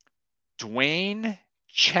 Dwayne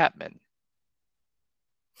Chapman.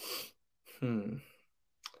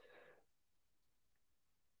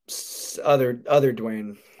 Other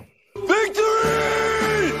Dwayne.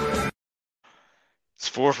 Victory! It's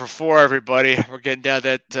 4 for 4, everybody. We're getting down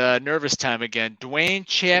that nervous time again.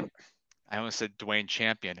 I almost said Dwayne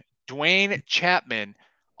Champion. Dwayne Chapman,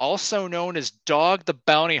 also known as Dog the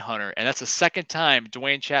Bounty Hunter, and that's the second time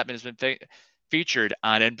Dwayne Chapman has been featured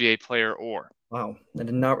on NBA Player or. Wow, I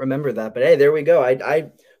did not remember that, but hey, there we go.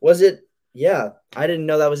 I was it. Yeah, I didn't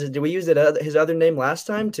know that was it. Did we use his other name last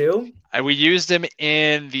time too? We used him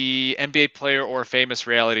in the NBA Player or famous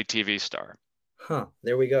reality TV star. Huh.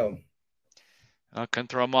 There we go. I couldn't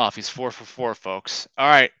throw him off. He's 4 for 4, folks. All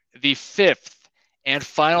right, the 5th and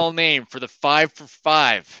final name for the 5 for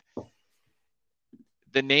 5.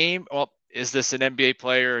 The name, well, is this an NBA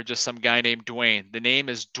player or just some guy named Dwayne? The name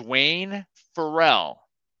is Dwayne Farrell.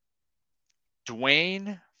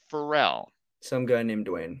 Dwayne Farrell. Some guy named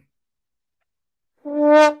Dwayne.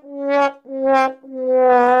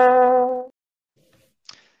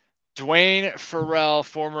 Dwayne Farrell,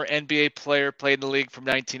 former NBA player, played in the league from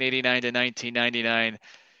 1989 to 1999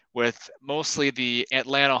 with mostly the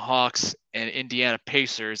Atlanta Hawks and Indiana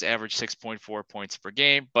Pacers, averaged 6.4 points per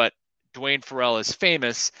game. But Dwayne Farrell is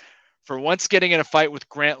famous for once getting in a fight with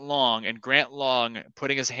Grant Long, and Grant Long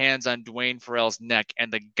putting his hands on Dwayne Farrell's neck,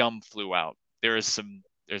 and the gum flew out. There's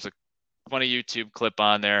a funny YouTube clip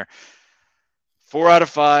on there. 4 out of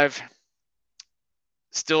 5.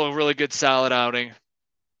 Still a really good solid outing.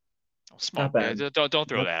 Not Smoke. bad. Don't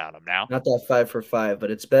throw Not, that at him now. not that 5 for 5,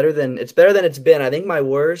 but it's better than it's been. I think my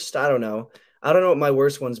worst, I don't know. I don't know what my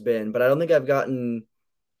worst one's been, but I don't think I've gotten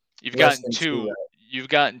You've less gotten than two two. right. You've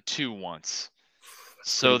gotten two once.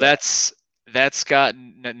 That's pretty So bad. that's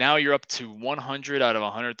gotten now you're up to 100 out of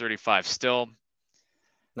 135. Still,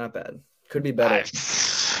 Not bad. Could be I better.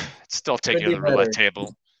 still take Could you to be the roulette better.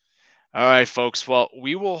 table. All right, folks. Well,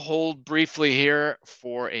 we will hold briefly here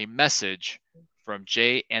for a message from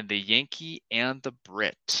Jay and the Yankee and the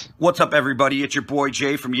Brit. What's up, everybody? It's your boy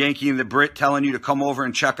Jay from Yankee and the Brit telling you to come over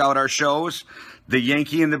and check out our shows. The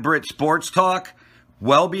Yankee and the Brit Sports Talk,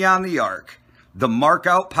 Well Beyond the Arc, the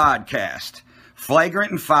Markout Podcast,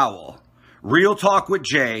 Flagrant and Foul, Real Talk with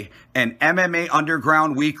Jay, and MMA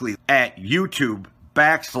Underground Weekly at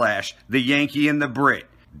YouTube/The Yankee and the Brit.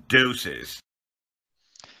 Deuces.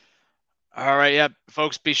 All right, yeah,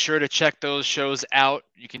 folks, be sure to check those shows out.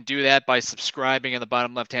 You can do that by subscribing in the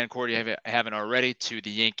bottom left-hand corner, if you haven't already, to the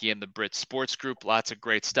Yankee and the Brit Sports Group. Lots of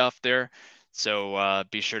great stuff there, so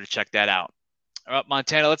be sure to check that out. All right,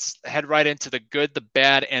 Montana, let's head right into the good, the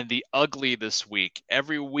bad, and the ugly this week.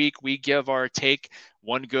 Every week we give our take,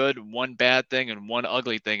 one good, one bad thing, and one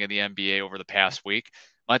ugly thing in the NBA over the past week.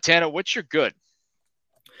 Montana, what's your good?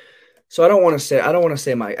 So I don't want to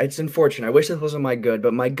say my it's unfortunate. I wish this wasn't my good,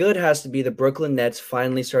 but my good has to be the Brooklyn Nets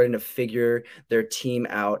finally starting to figure their team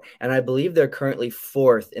out. And I believe they're currently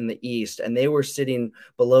fourth in the East, and they were sitting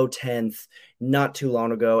below 10th not too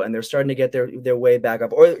long ago, and they're starting to get their way back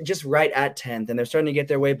up, or just right at 10th, and they're starting to get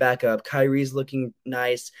their way back up. Kyrie's looking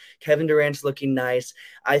nice, Kevin Durant's looking nice.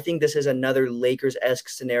 I think this is another Lakers-esque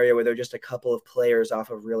scenario where they're just a couple of players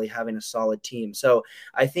off of really having a solid team. So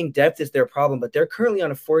I think depth is their problem, but they're currently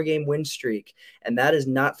on a 4-game win streak, and that is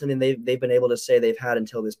not something they've been able to say they've had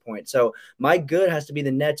until this point. So my good has to be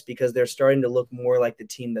the Nets because they're starting to look more like the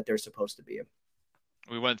team that they're supposed to be.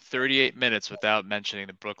 We went 38 minutes without mentioning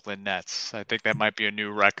the Brooklyn Nets. I think that might be a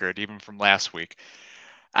new record, even from last week.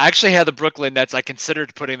 I actually had the Brooklyn Nets. I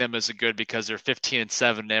considered putting them as a good because they're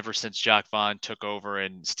 15-7 ever since Jacques Vaughn took over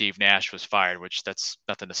and Steve Nash was fired, which that's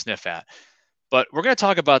nothing to sniff at. But we're going to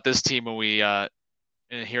talk about this team when we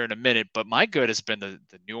here in a minute. But my good has been the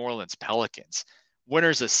New Orleans Pelicans,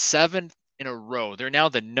 winners of 7 in a row. They're now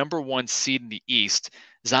the #1 seed in the East.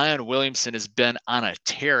 Zion Williamson has been on a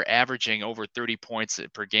tear, averaging over 30 points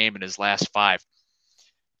per game in his last 5.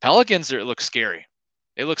 Pelicans look scary.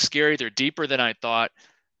 They look scary. They're deeper than I thought.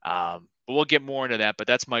 But we'll get more into that. But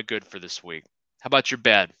that's my good for this week. How about your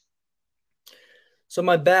bad? So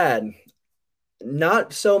my bad,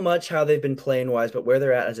 not so much how they've been playing wise, but where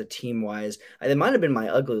they're at as a team wise. It might have been my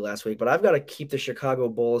ugly last week, but I've got to keep the Chicago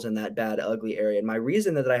Bulls in that bad, ugly area. And my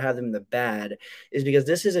reason that I have them in the bad is because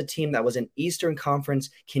this is a team that was an Eastern Conference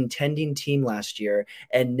contending team last year,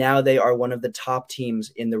 and now they are one of the top teams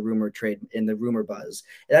in the rumor trade, in the rumor buzz.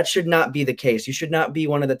 That should not be the case. You should not be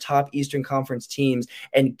one of the top Eastern Conference teams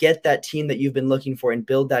and get that team that you've been looking for and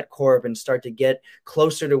build that core up and start to get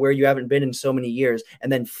closer to where you haven't been in so many years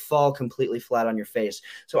and then fall completely flat on your face.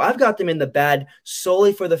 So I've got them in the bad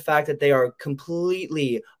solely for the fact that they are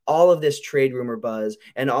completely all of this trade rumor buzz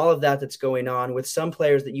and all of that that's going on with some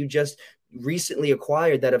players that you just recently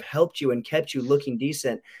acquired that have helped you and kept you looking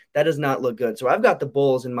decent. That does not look good. So I've got the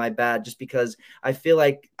Bulls in my bad just because I feel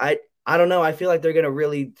like I don't know. I feel like they're going to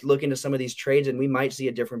really look into some of these trades and we might see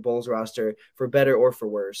a different Bulls roster for better or for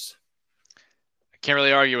worse. I can't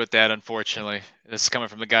really argue with that, unfortunately. This is coming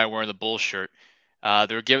from the guy wearing the Bulls shirt.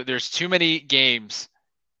 There's too many games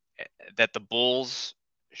that the Bulls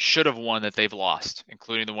should have won that they've lost,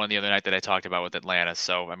 including the one the other night that I talked about with Atlanta.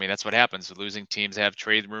 So, I mean, that's what happens. Losing teams have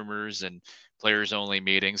trade rumors and players only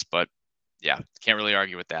meetings, but yeah, can't really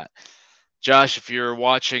argue with that. Josh, if you're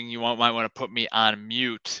watching, might want to put me on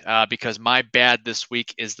mute because my bad this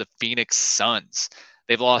week is the Phoenix Suns.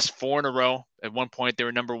 They've lost 4 in a row. At one point, they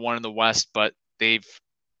were #1 in the West, but they've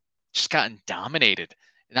just gotten dominated.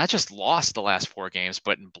 Not just lost the last 4 games,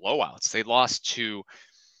 but in blowouts. They lost to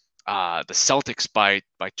the Celtics by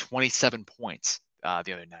 27 points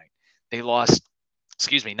the other night. They lost,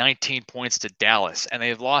 19 points to Dallas, and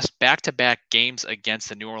they've lost back-to-back games against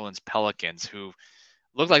the New Orleans Pelicans, who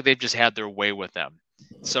look like they've just had their way with them.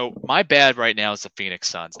 So my bad right now is the Phoenix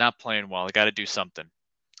Suns. Not playing well. They got to do something.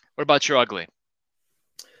 What about your ugly?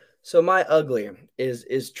 So my ugly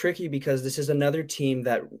is tricky because this is another team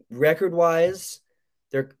that record wise,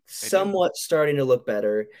 they're They do. somewhat starting to look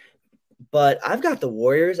better. But I've got the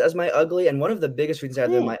Warriors as my ugly, and one of the biggest reasons I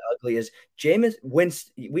have them my ugly is Jameis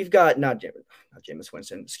Winston. We've got not Jameis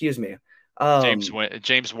Winston. Excuse me. James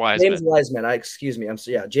James Wiseman. Wiseman. Excuse me.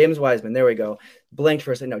 James Wiseman. There we go. Blanked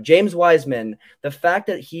for a second. No, James Wiseman. The fact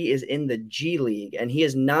that he is in the G League and he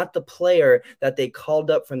is not the player that they called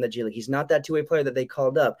up from the G League. He's not that two-way player that they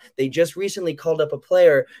called up. They just recently called up a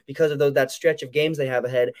player because of that stretch of games they have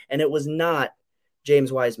ahead, and it was not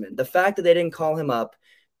James Wiseman. The fact that they didn't call him up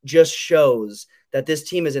just shows that this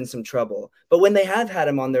team is in some trouble. But when they have had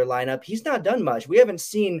him on their lineup, he's not done much. We haven't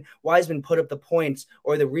seen Wiseman put up the points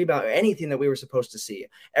or the rebound or anything that we were supposed to see.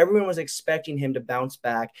 Everyone was expecting him to bounce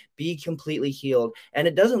back, be completely healed, and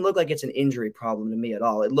it doesn't look like it's an injury problem to me at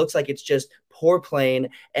all. It looks like it's just poor playing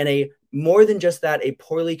and more than just that, a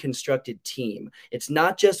poorly constructed team. It's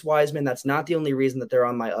not just Wiseman. That's not the only reason that they're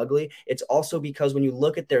on my ugly. It's also because when you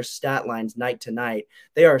look at their stat lines night to night,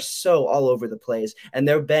 they are so all over the place, and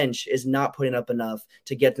their bench is not putting up enough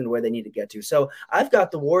to get them to where they need to get to. So I've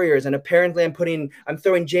got the Warriors, and apparently I'm throwing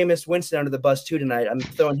Jameis Winston under the bus too tonight. I'm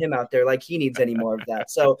throwing him out there like he needs any more of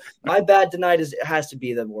that. So my bad tonight has to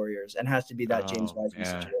be the Warriors and has to be that James Wiseman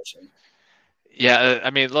situation. Yeah, I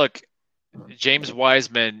mean, look, James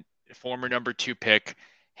Wiseman, former number 2 pick,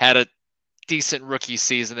 had a decent rookie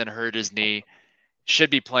season, then hurt his knee. Should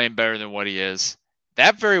be playing better than what he is.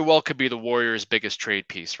 That very well could be the Warriors' biggest trade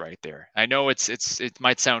piece right there. I know it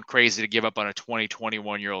might sound crazy to give up on a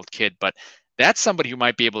 21-year-old kid, but that's somebody who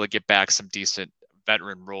might be able to get back some decent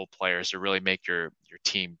veteran role players to really make your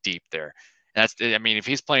team deep there. I mean, if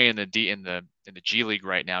he's playing in the G League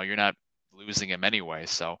right now, you're not losing him anyway.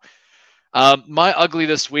 So my ugly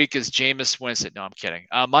this week is Jameis Winston. No, I'm kidding.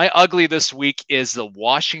 My ugly this week is the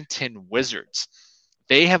Washington Wizards.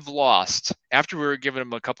 They have lost, after we were giving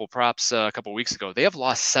them a couple props a couple weeks ago, they have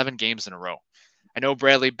lost 7 games in a row. I know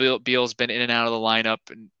Bradley Beal's been in and out of the lineup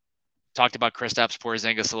and talked about Kristaps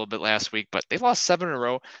Porzingis a little bit last week, but they've lost 7 in a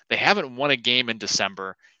row. They haven't won a game in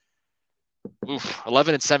December.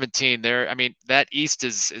 11-17. I mean, that East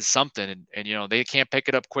is something, and they can't pick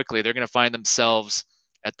it up quickly. They're going to find themselves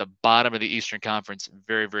at the bottom of the Eastern Conference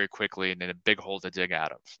very, very quickly and in a big hole to dig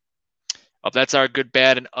out of. That's our good,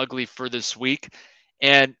 bad, and ugly for this week.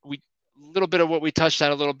 And a little bit of what we touched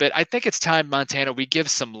on a little bit. I think it's time, Montana, we give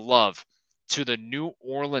some love to the New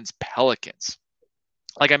Orleans Pelicans.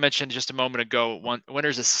 Like I mentioned just a moment ago,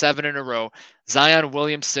 winners of 7 in a row. Zion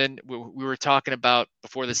Williamson, we were talking about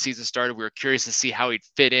before the season started. We were curious to see how he'd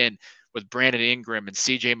fit in with Brandon Ingram and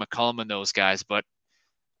CJ McCollum and those guys, but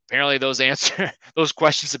apparently those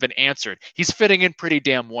questions have been answered. He's fitting in pretty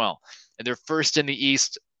damn well, and they're first in the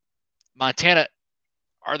East. Montana,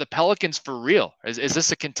 are the Pelicans for real? Is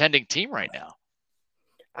this a contending team right now?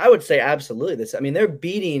 I would say absolutely. They're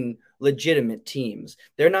beating legitimate teams.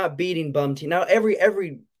 They're not beating bum teams. Now, every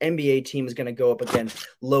NBA team is going to go up against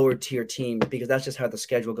lower tier teams because that's just how the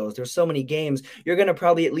schedule goes. There's so many games. You're going to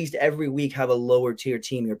probably at least every week have a lower tier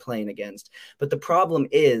team you're playing against. But the problem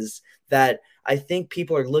is that I think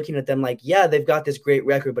people are looking at them like, yeah, they've got this great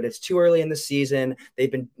record, but it's too early in the season. They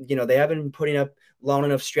haven't been putting up long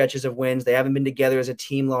enough stretches of wins. They haven't been together as a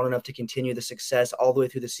team long enough to continue the success all the way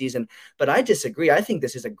through the season. But I disagree. I think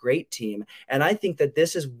this is a great team. And I think that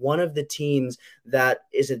this is one of the teams that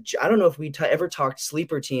I don't know if we ever talked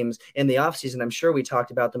sleeper teams in the offseason. I'm sure we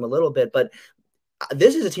talked about them a little bit, but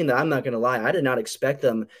this is a team that I'm not going to lie. I did not expect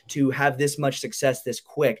them to have this much success this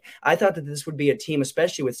quick. I thought that this would be a team,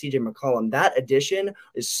 especially with CJ McCollum. That addition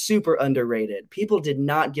is super underrated. People did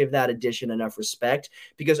not give that addition enough respect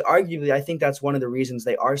because arguably I think that's one of the reasons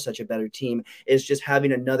they are such a better team is just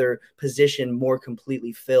having another position more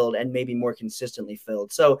completely filled and maybe more consistently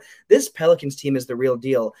filled. So this Pelicans team is the real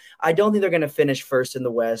deal. I don't think they're going to finish first in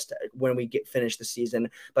the West when we finish the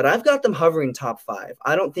season, but I've got them hovering top 5.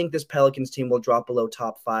 I don't think this Pelicans team will drop below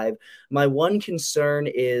top 5. My one concern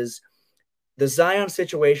is the Zion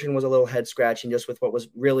situation was a little head scratching just with what was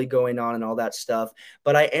really going on and all that stuff.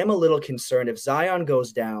 But I am a little concerned if Zion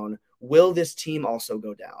goes down, will this team also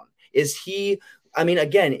go down?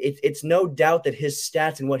 Again, it's no doubt that his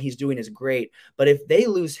stats and what he's doing is great. But if they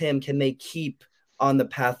lose him, can they keep on the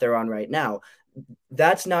path they're on right now?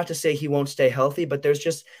 That's not to say he won't stay healthy, but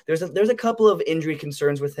there's a couple of injury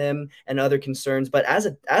concerns with him and other concerns. But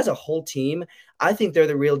as a whole team, I think they're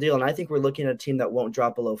the real deal, and I think we're looking at a team that won't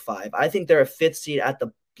drop below 5. I think they're a 5th seed at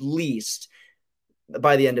the least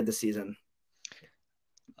by the end of the season.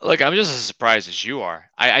 Look, I'm just as surprised as you are.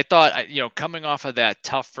 I thought, coming off of that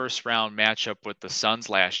tough first round matchup with the Suns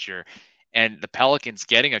last year, and the Pelicans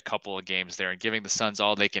getting a couple of games there and giving the Suns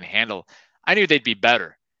all they can handle, I knew they'd be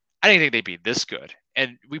better. I didn't think they'd be this good.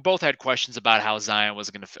 And we both had questions about how Zion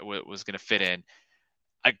was going to fit in.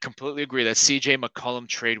 I completely agree that CJ McCollum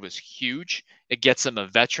trade was huge. It gets them a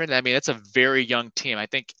veteran. I mean, that's a very young team. I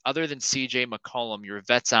think other than CJ McCollum, your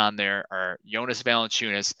vets on there are Jonas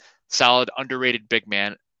Valanciunas, solid underrated big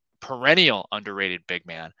man, perennial underrated big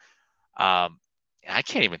man. Um, I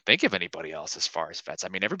can't even think of anybody else as far as vets. I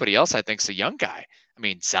mean, everybody else I think is a young guy. I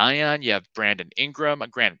mean, Zion, you have Brandon Ingram.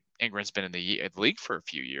 Grant Ingram's been in the league for a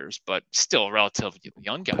few years, but still a relatively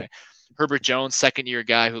young guy. Herbert Jones, second year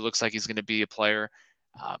guy who looks like he's going to be a player.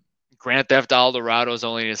 Um, Grand Theft Alderado is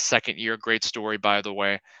only in his second year. Great story, by the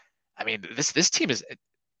way. I mean, this team is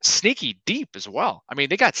sneaky deep as well. I mean,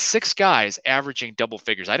 they got 6 guys averaging double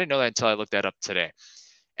figures. I didn't know that until I looked that up today.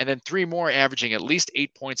 And then 3 more averaging at least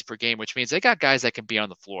 8 points per game, which means they got guys that can be on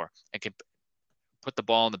the floor and can put the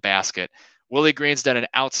ball in the basket. Willie Green's done an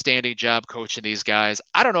outstanding job coaching these guys.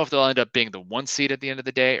 I don't know if they'll end up being the 1 seed at the end of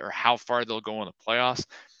the day or how far they'll go in the playoffs.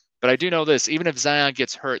 But I do know this, even if Zion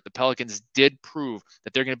gets hurt, the Pelicans did prove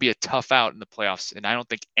that they're going to be a tough out in the playoffs. And I don't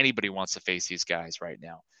think anybody wants to face these guys right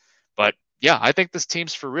now. But yeah, I think this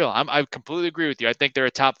team's for real. I completely agree with you. I think they're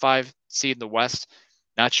a top 5 seed in the West.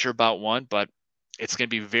 Not sure about 1, but it's going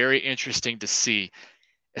to be very interesting to see,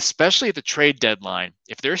 especially at the trade deadline.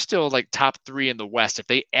 If they're still like top 3 in the West, if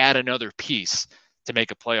they add another piece to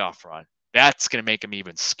make a playoff run, that's going to make them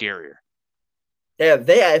even scarier. Yeah, if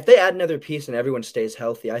they add another piece and everyone stays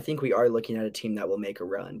healthy, I think we are looking at a team that will make a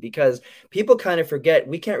run, because people kind of forget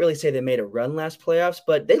we can't really say they made a run last playoffs,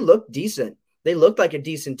 but they looked decent. They looked like a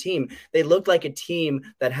decent team. They looked like a team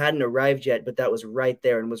that hadn't arrived yet, but that was right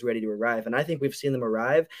there and was ready to arrive. And I think we've seen them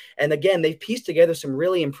arrive. And again, they've pieced together some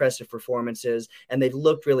really impressive performances and they've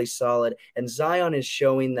looked really solid. And Zion is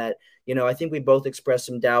showing that, I think we both expressed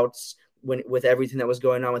some doubts with everything that was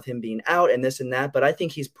going on with him being out and this and that, but I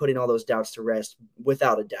think he's putting all those doubts to rest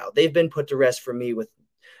without a doubt. They've been put to rest for me with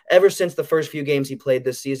ever since the first few games he played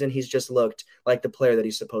this season. He's just looked like the player that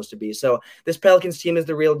he's supposed to be. So this Pelicans team is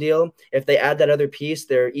the real deal. If they add that other piece,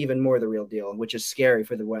 they're even more the real deal, which is scary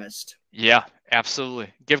for the West. Yeah,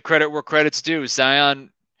 absolutely. Give credit where credit's due.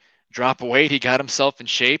 Zion dropped weight. He got himself in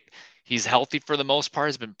shape. He's healthy for the most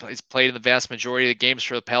part. He's played in the vast majority of the games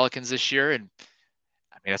for the Pelicans this year, and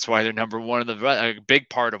I mean, that's why they're number 1 in a big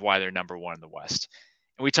part of why they're number 1 in the West.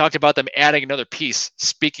 And we talked about them adding another piece.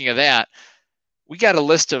 Speaking of that, we got a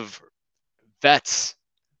list of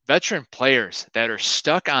veteran players that are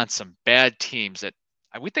stuck on some bad teams that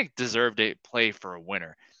we think deserve to play for a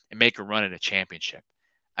winner and make a run at a championship.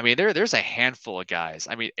 I mean, there's a handful of guys.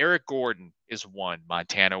 I mean, Eric Gordon is one,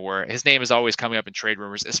 Montana, where his name is always coming up in trade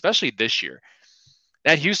rumors, especially this year.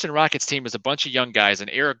 That Houston Rockets team is a bunch of young guys, and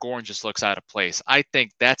Eric Gordon just looks out of place. I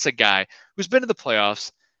think that's a guy who's been to the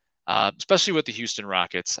playoffs, especially with the Houston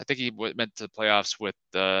Rockets. I think he went to the playoffs with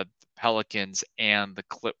the Pelicans and the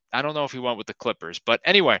Clip. I don't know if he went with the Clippers, but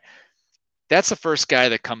anyway, that's the first guy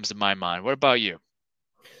that comes to my mind. What about you?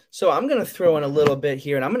 So I'm going to throw in a little bit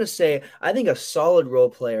here, and I'm going to say I think a solid role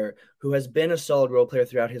player who has been a solid role player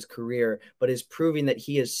throughout his career, but is proving that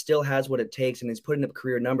he still has what it takes and is putting up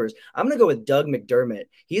career numbers. I'm going to go with Doug McDermott.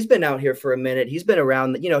 He's been out here for a minute. He's been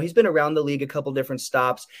around, he's been around the league a couple different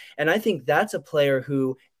stops, and I think that's a player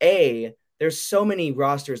who, there's so many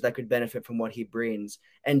rosters that could benefit from what he brings,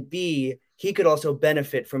 and B, he could also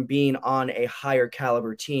benefit from being on a higher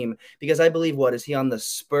caliber team, because I believe, what is he on the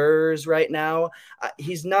Spurs right now?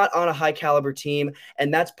 He's not on a high caliber team,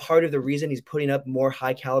 and that's part of the reason he's putting up more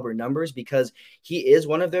high caliber numbers, because he is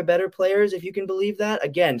one of their better players, if you can believe that.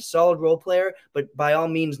 Again, solid role player, but by all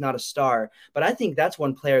means not a star. But I think that's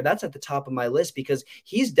one player that's at the top of my list, because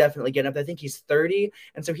he's definitely getting up. I think he's 30,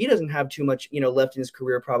 and so he doesn't have too much, left in his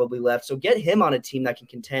career probably left. So get him on a team that can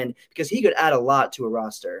contend, because he could add a lot to a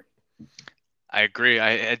roster. I agree.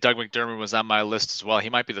 Doug McDermott was on my list as well. He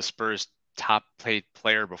might be the Spurs' top paid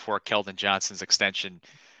player before Keldon Johnson's extension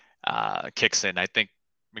kicks in. I think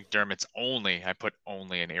McDermott's I put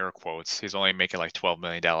only in air quotes. He's only making like $12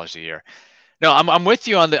 million a year. No, I'm with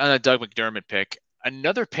you on the Doug McDermott pick.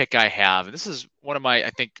 Another pick I have, and this is one of my, I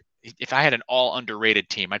think if I had an all underrated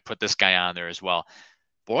team, I'd put this guy on there as well.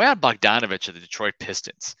 Bojan Bogdanovic of the Detroit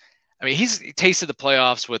Pistons. I mean, he's tasted the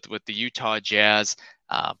playoffs with the Utah Jazz.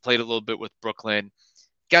 Played a little bit with Brooklyn,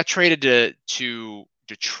 got traded to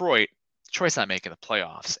Detroit. Detroit's not making the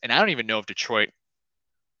playoffs. And I don't even know if Detroit,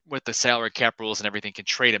 with the salary cap rules and everything, can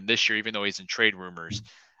trade him this year, even though he's in trade rumors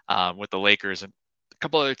with the Lakers and a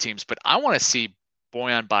couple other teams. But I want to see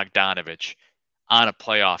Bojan Bogdanovic on a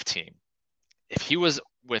playoff team. If he was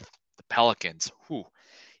with the Pelicans,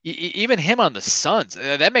 even him on the Suns,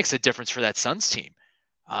 that makes a difference for that Suns team.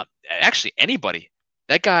 Actually, anybody.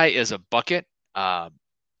 That guy is a bucket.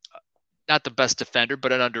 Not the best defender,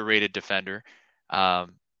 but an underrated defender.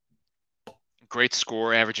 great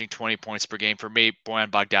scorer, averaging 20 points per game. For me, Boyan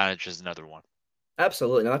Bogdanovic is another one.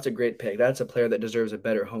 Absolutely. No, that's a great pick. That's a player that deserves a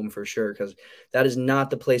better home for sure, because that is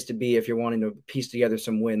not the place to be if you're wanting to piece together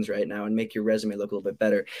some wins right now and make your resume look a little bit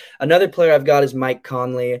better. Another player I've got is Mike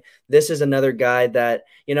Conley. This is another guy that,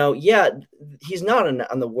 yeah, he's not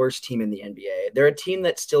on the worst team in the NBA. They're a team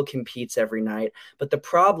that still competes every night. But the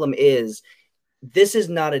problem is, this is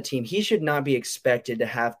not a team. He should not be expected to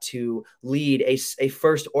have to lead a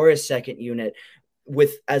first or a second unit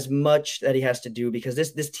with as much that he has to do, because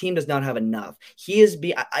this team does not have enough. He is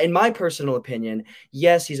in my personal opinion,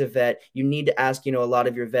 yes, he's a vet. You need to ask, a lot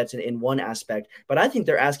of your vets in one aspect, but I think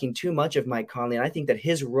they're asking too much of Mike Conley, and I think that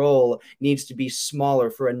his role needs to be smaller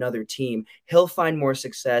for another team. He'll find more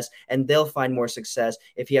success, and they'll find more success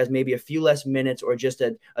if he has maybe a few less minutes, or just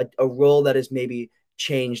a role that is maybe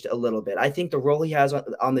changed a little bit. I think the role he has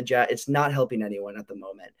on the Jazz, it's not helping anyone at the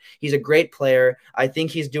moment. He's a great player. I think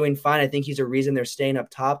he's doing fine. I think he's a reason they're staying up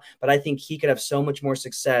top, but I think he could have so much more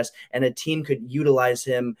success, and a team could utilize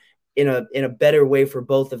him in a better way for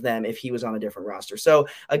both of them if he was on a different roster. So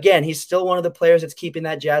again, he's still one of the players that's keeping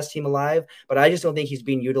that Jazz team alive, but I just don't think he's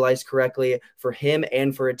being utilized correctly for him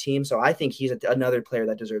and for a team. So I think he's another player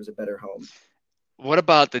that deserves a better home. What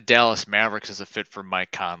about the Dallas Mavericks as a fit for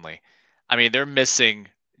Mike Conley? I mean, they're missing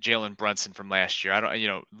Jalen Brunson from last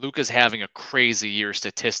year. Luka's having a crazy year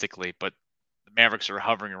statistically, but the Mavericks are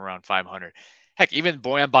hovering around 500. Heck, even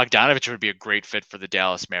Boyan Bogdanovic would be a great fit for the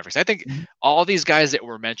Dallas Mavericks. I think all these guys that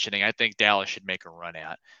we're mentioning, I think Dallas should make a run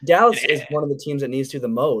at. Dallas is one of the teams that needs to the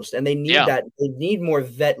most, and they need that. They need more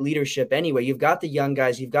vet leadership anyway. You've got the young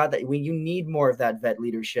guys. You've got that. You need more of that vet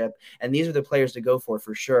leadership, and these are the players to go for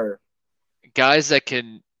sure. Guys that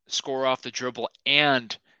can score off the dribble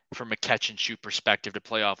and from a catch and shoot perspective to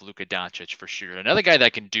play off Luka Doncic for sure. Another guy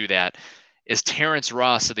that can do that is Terrence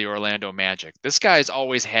Ross of the Orlando Magic. This guy's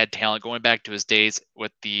always had talent going back to his days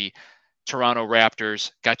with the Toronto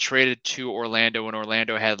Raptors, got traded to Orlando when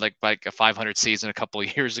Orlando had like a 500 season a couple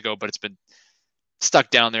of years ago, but it's been stuck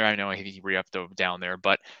down there. I know he re-upped down there,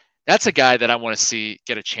 but that's a guy that I want to see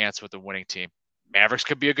get a chance with the winning team. Mavericks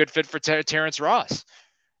could be a good fit for Terrence Ross.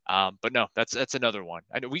 But no, that's another one.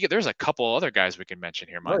 I know there's a couple other guys we can mention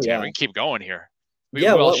here, Montana. We can keep going here. Who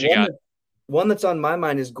else you got? One that's on my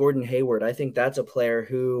mind is Gordon Hayward. I think that's a player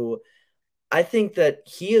who, I think that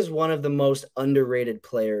he is one of the most underrated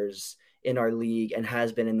players in our league and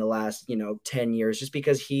has been in the last, 10 years, just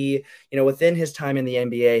because he, within his time in the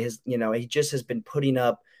NBA, he just has been putting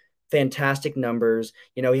up fantastic numbers.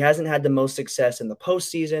 He hasn't had the most success in the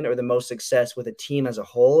postseason or the most success with a team as a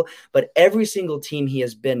whole, but every single team he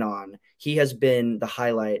has been on, he has been the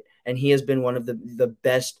highlight, and he has been one of the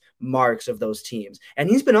best marks of those teams. And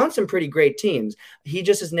he's been on some pretty great teams. He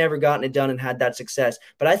just has never gotten it done and had that success.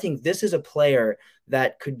 But I think this is a player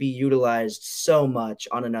that could be utilized so much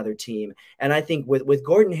on another team. And I think with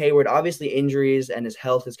Gordon Hayward, obviously injuries and his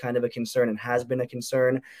health is kind of a concern and has been a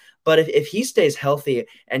concern. But if he stays healthy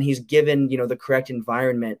and he's given, the correct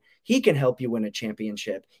environment, he can help you win a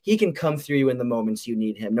championship. He can come through you in the moments you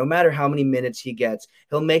need him. No matter how many minutes he gets,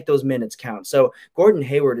 he'll make those minutes count. So Gordon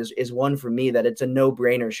Hayward is one for me that it's a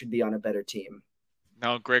no-brainer, should be on a better team.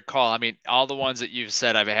 No, great call. I mean, all the ones that you've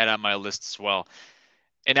said I've had on my list as well.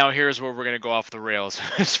 And now here's where we're going to go off the rails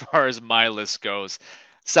as far as my list goes.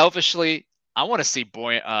 Selfishly, I want to see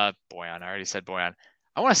Boyan. I already said Boyan.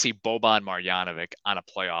 I want to see Boban Marjanovic on a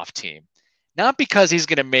playoff team. Not because he's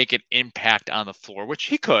going to make an impact on the floor, which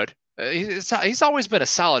he could. He's always been a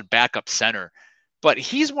solid backup center. But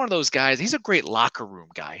he's one of those guys. He's a great locker room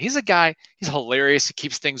guy. He's a guy. He's hilarious. He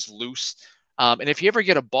keeps things loose. And if you ever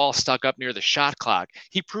get a ball stuck up near the shot clock,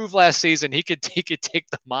 he proved last season he could take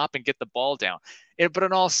the mop and get the ball down. But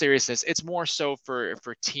in all seriousness, it's more so for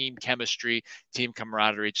team chemistry, team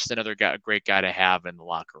camaraderie, just another guy, a great guy to have in the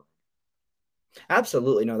locker room.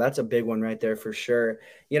 Absolutely. No, that's a big one right there for sure.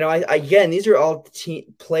 Again, these are all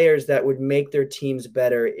players that would make their teams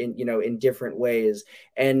better in different ways.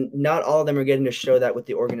 And not all of them are getting to show that with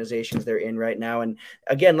the organizations they're in right now. And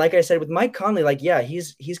again, like I said, with Mike Conley,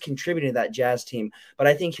 he's contributing to that Jazz team, but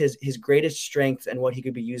I think his greatest strength and what he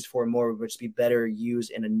could be used for more would just be better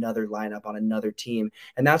used in another lineup on another team.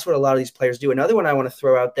 And that's what a lot of these players do. Another one I want to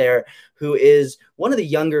throw out there, who is one of the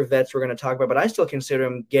younger vets we're going to talk about, but I still consider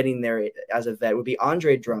him getting there as a vet, would be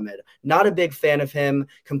Andre Drummond. Not a big fan of him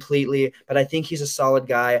completely, but I think he's a solid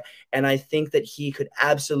guy. And I think that he could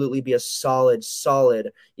absolutely be a solid,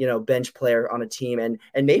 bench player on a team and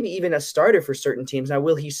maybe even a starter for certain teams. Now,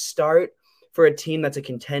 will he start for a team that's a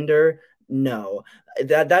contender? No,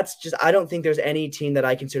 that's just, I don't think there's any team that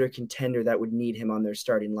I consider contender that would need him on their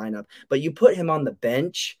starting lineup, but you put him on the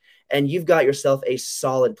bench and you've got yourself a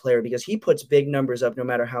solid player because he puts big numbers up no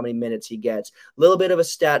matter how many minutes he gets. A little bit of a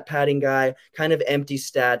stat padding guy, kind of empty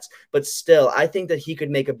stats, but still, I think that he could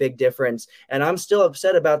make a big difference. And I'm still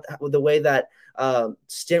upset about the way that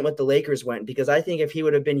stint with the Lakers went, because I think if he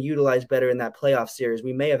would have been utilized better in that playoff series,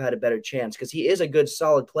 we may have had a better chance, because he is a good,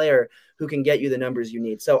 solid player who can get you the numbers you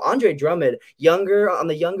need. So Andre Drummond, on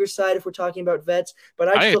the younger side, if we're talking about vets, but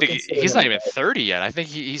I I'd don't even still think consider he's him not a even vet. 30 yet. I think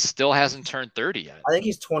he still hasn't turned 30 yet. I think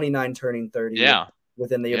he's 29 turning 30 Yeah.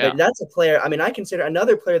 within the year. Yeah. But that's a player. I mean, I consider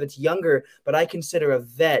another player that's younger, but I consider a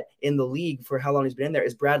vet in the league for how long he's been in there,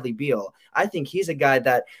 is Bradley Beal. I think he's a guy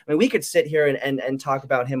that, I mean, we could sit here and talk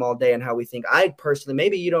about him all day and how we think. I personally,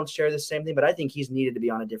 maybe you don't share the same thing, but I think he's needed to be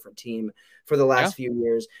on a different team for the last few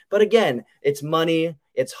years. But again, it's money,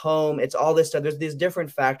 it's home, it's all this stuff. There's these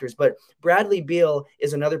different factors. But Bradley Beal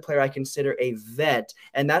is another player I consider a vet,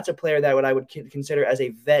 and that's a player that I would consider as a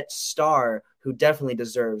vet star who definitely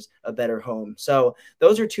deserves a better home. So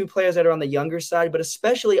those are two players that are on the younger side, but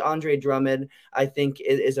especially Andre Drummond, I think,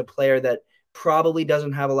 is a player that probably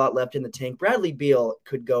doesn't have a lot left in the tank. Bradley Beal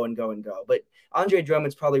could go and go and go, but Andre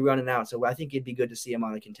Drummond's probably running out, so I think it'd be good to see him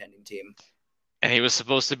on a contending team. And he was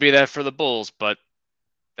supposed to be that for the Bulls, but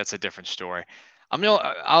that's a different story.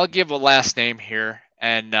 I'll give a last name here,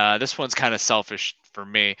 and this one's kind of selfish for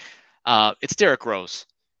me. It's Derrick Rose.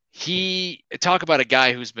 He talk about a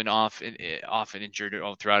guy who's been often injured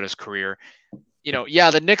throughout his career.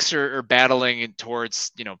 The Knicks are battling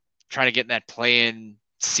towards trying to get in that play-in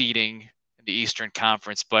seeding in the Eastern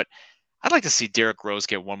Conference, but I'd like to see Derrick Rose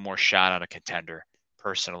get one more shot on a contender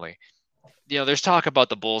personally. There's talk about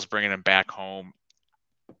the Bulls bringing him back home.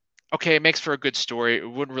 Okay, it makes for a good story. It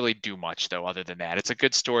wouldn't really do much, though, other than that. It's a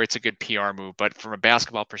good story. It's a good PR move. But from a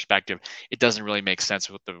basketball perspective, it doesn't really make sense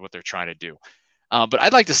with what they're trying to do. But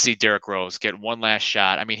I'd like to see Derrick Rose get one last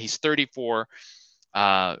shot. I mean, he's 34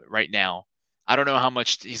 right now. I don't know how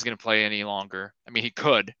much he's going to play any longer. I mean, he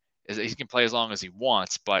could. He can play as long as he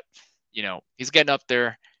wants. But, he's getting up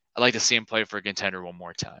there. I'd like to see him play for a contender one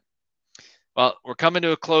more time. Well, we're coming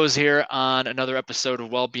to a close here on another episode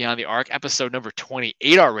of Well Beyond the Arc, episode number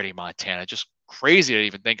 28 already, Montana. Just crazy to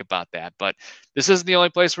even think about that. But this isn't the only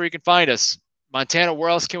place where you can find us. Montana, where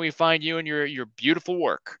else can we find you and your beautiful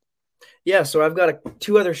work? Yeah, so I've got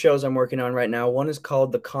two other shows I'm working on right now. One is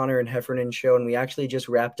called The Connor and Heffernan Show, and we actually just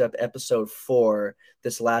wrapped up episode 4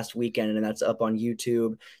 this last weekend, and that's up on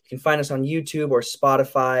YouTube. You can find us on YouTube or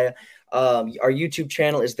Spotify. Our YouTube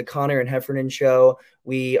channel is The Connor and Heffernan Show.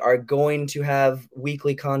 We are going to have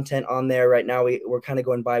weekly content on there. Right now, we're kind of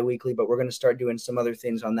going bi-weekly, but we're going to start doing some other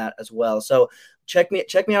things on that as well. So check me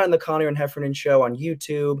out on The Connor and Heffernan Show on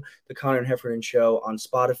YouTube, The Connor and Heffernan Show on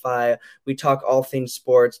Spotify. We talk all things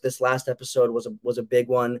sports. This last episode was a big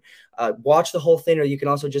one. Watch the whole thing, or you can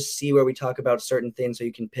also just see where we talk about certain things, so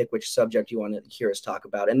you can pick which subject you want to hear us talk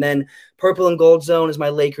about. And then Purple and Gold Zone is my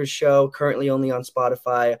Lakers show, currently only on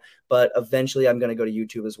Spotify, but eventually I'm going to go to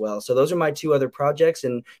YouTube as well. So those are my two other projects,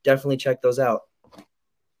 and definitely check those out. All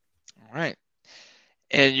right.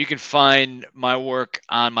 And you can find my work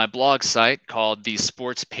on my blog site called The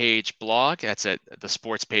Sports Page Blog. That's at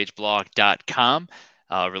thesportspageblog.com.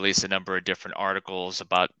 Release a number of different articles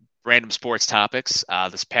about random sports topics.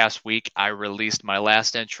 This past week, I released my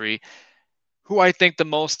last entry, who I think the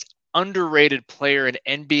most underrated player in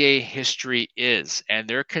NBA history is. And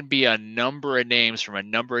there can be a number of names from a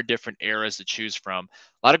number of different eras to choose from.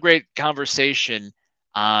 A lot of great conversation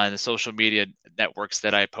on the social media networks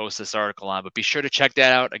that I post this article on, but be sure to check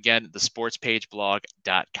that out again,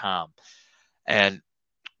 thesportspageblog.com. And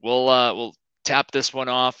we'll tap this one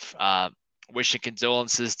off. Wishing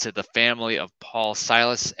condolences to the family of Paul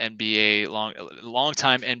Silas,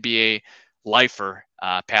 longtime NBA lifer,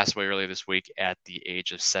 passed away earlier this week at the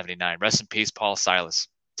age of 79. Rest in peace, Paul Silas.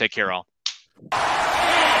 Take care, all.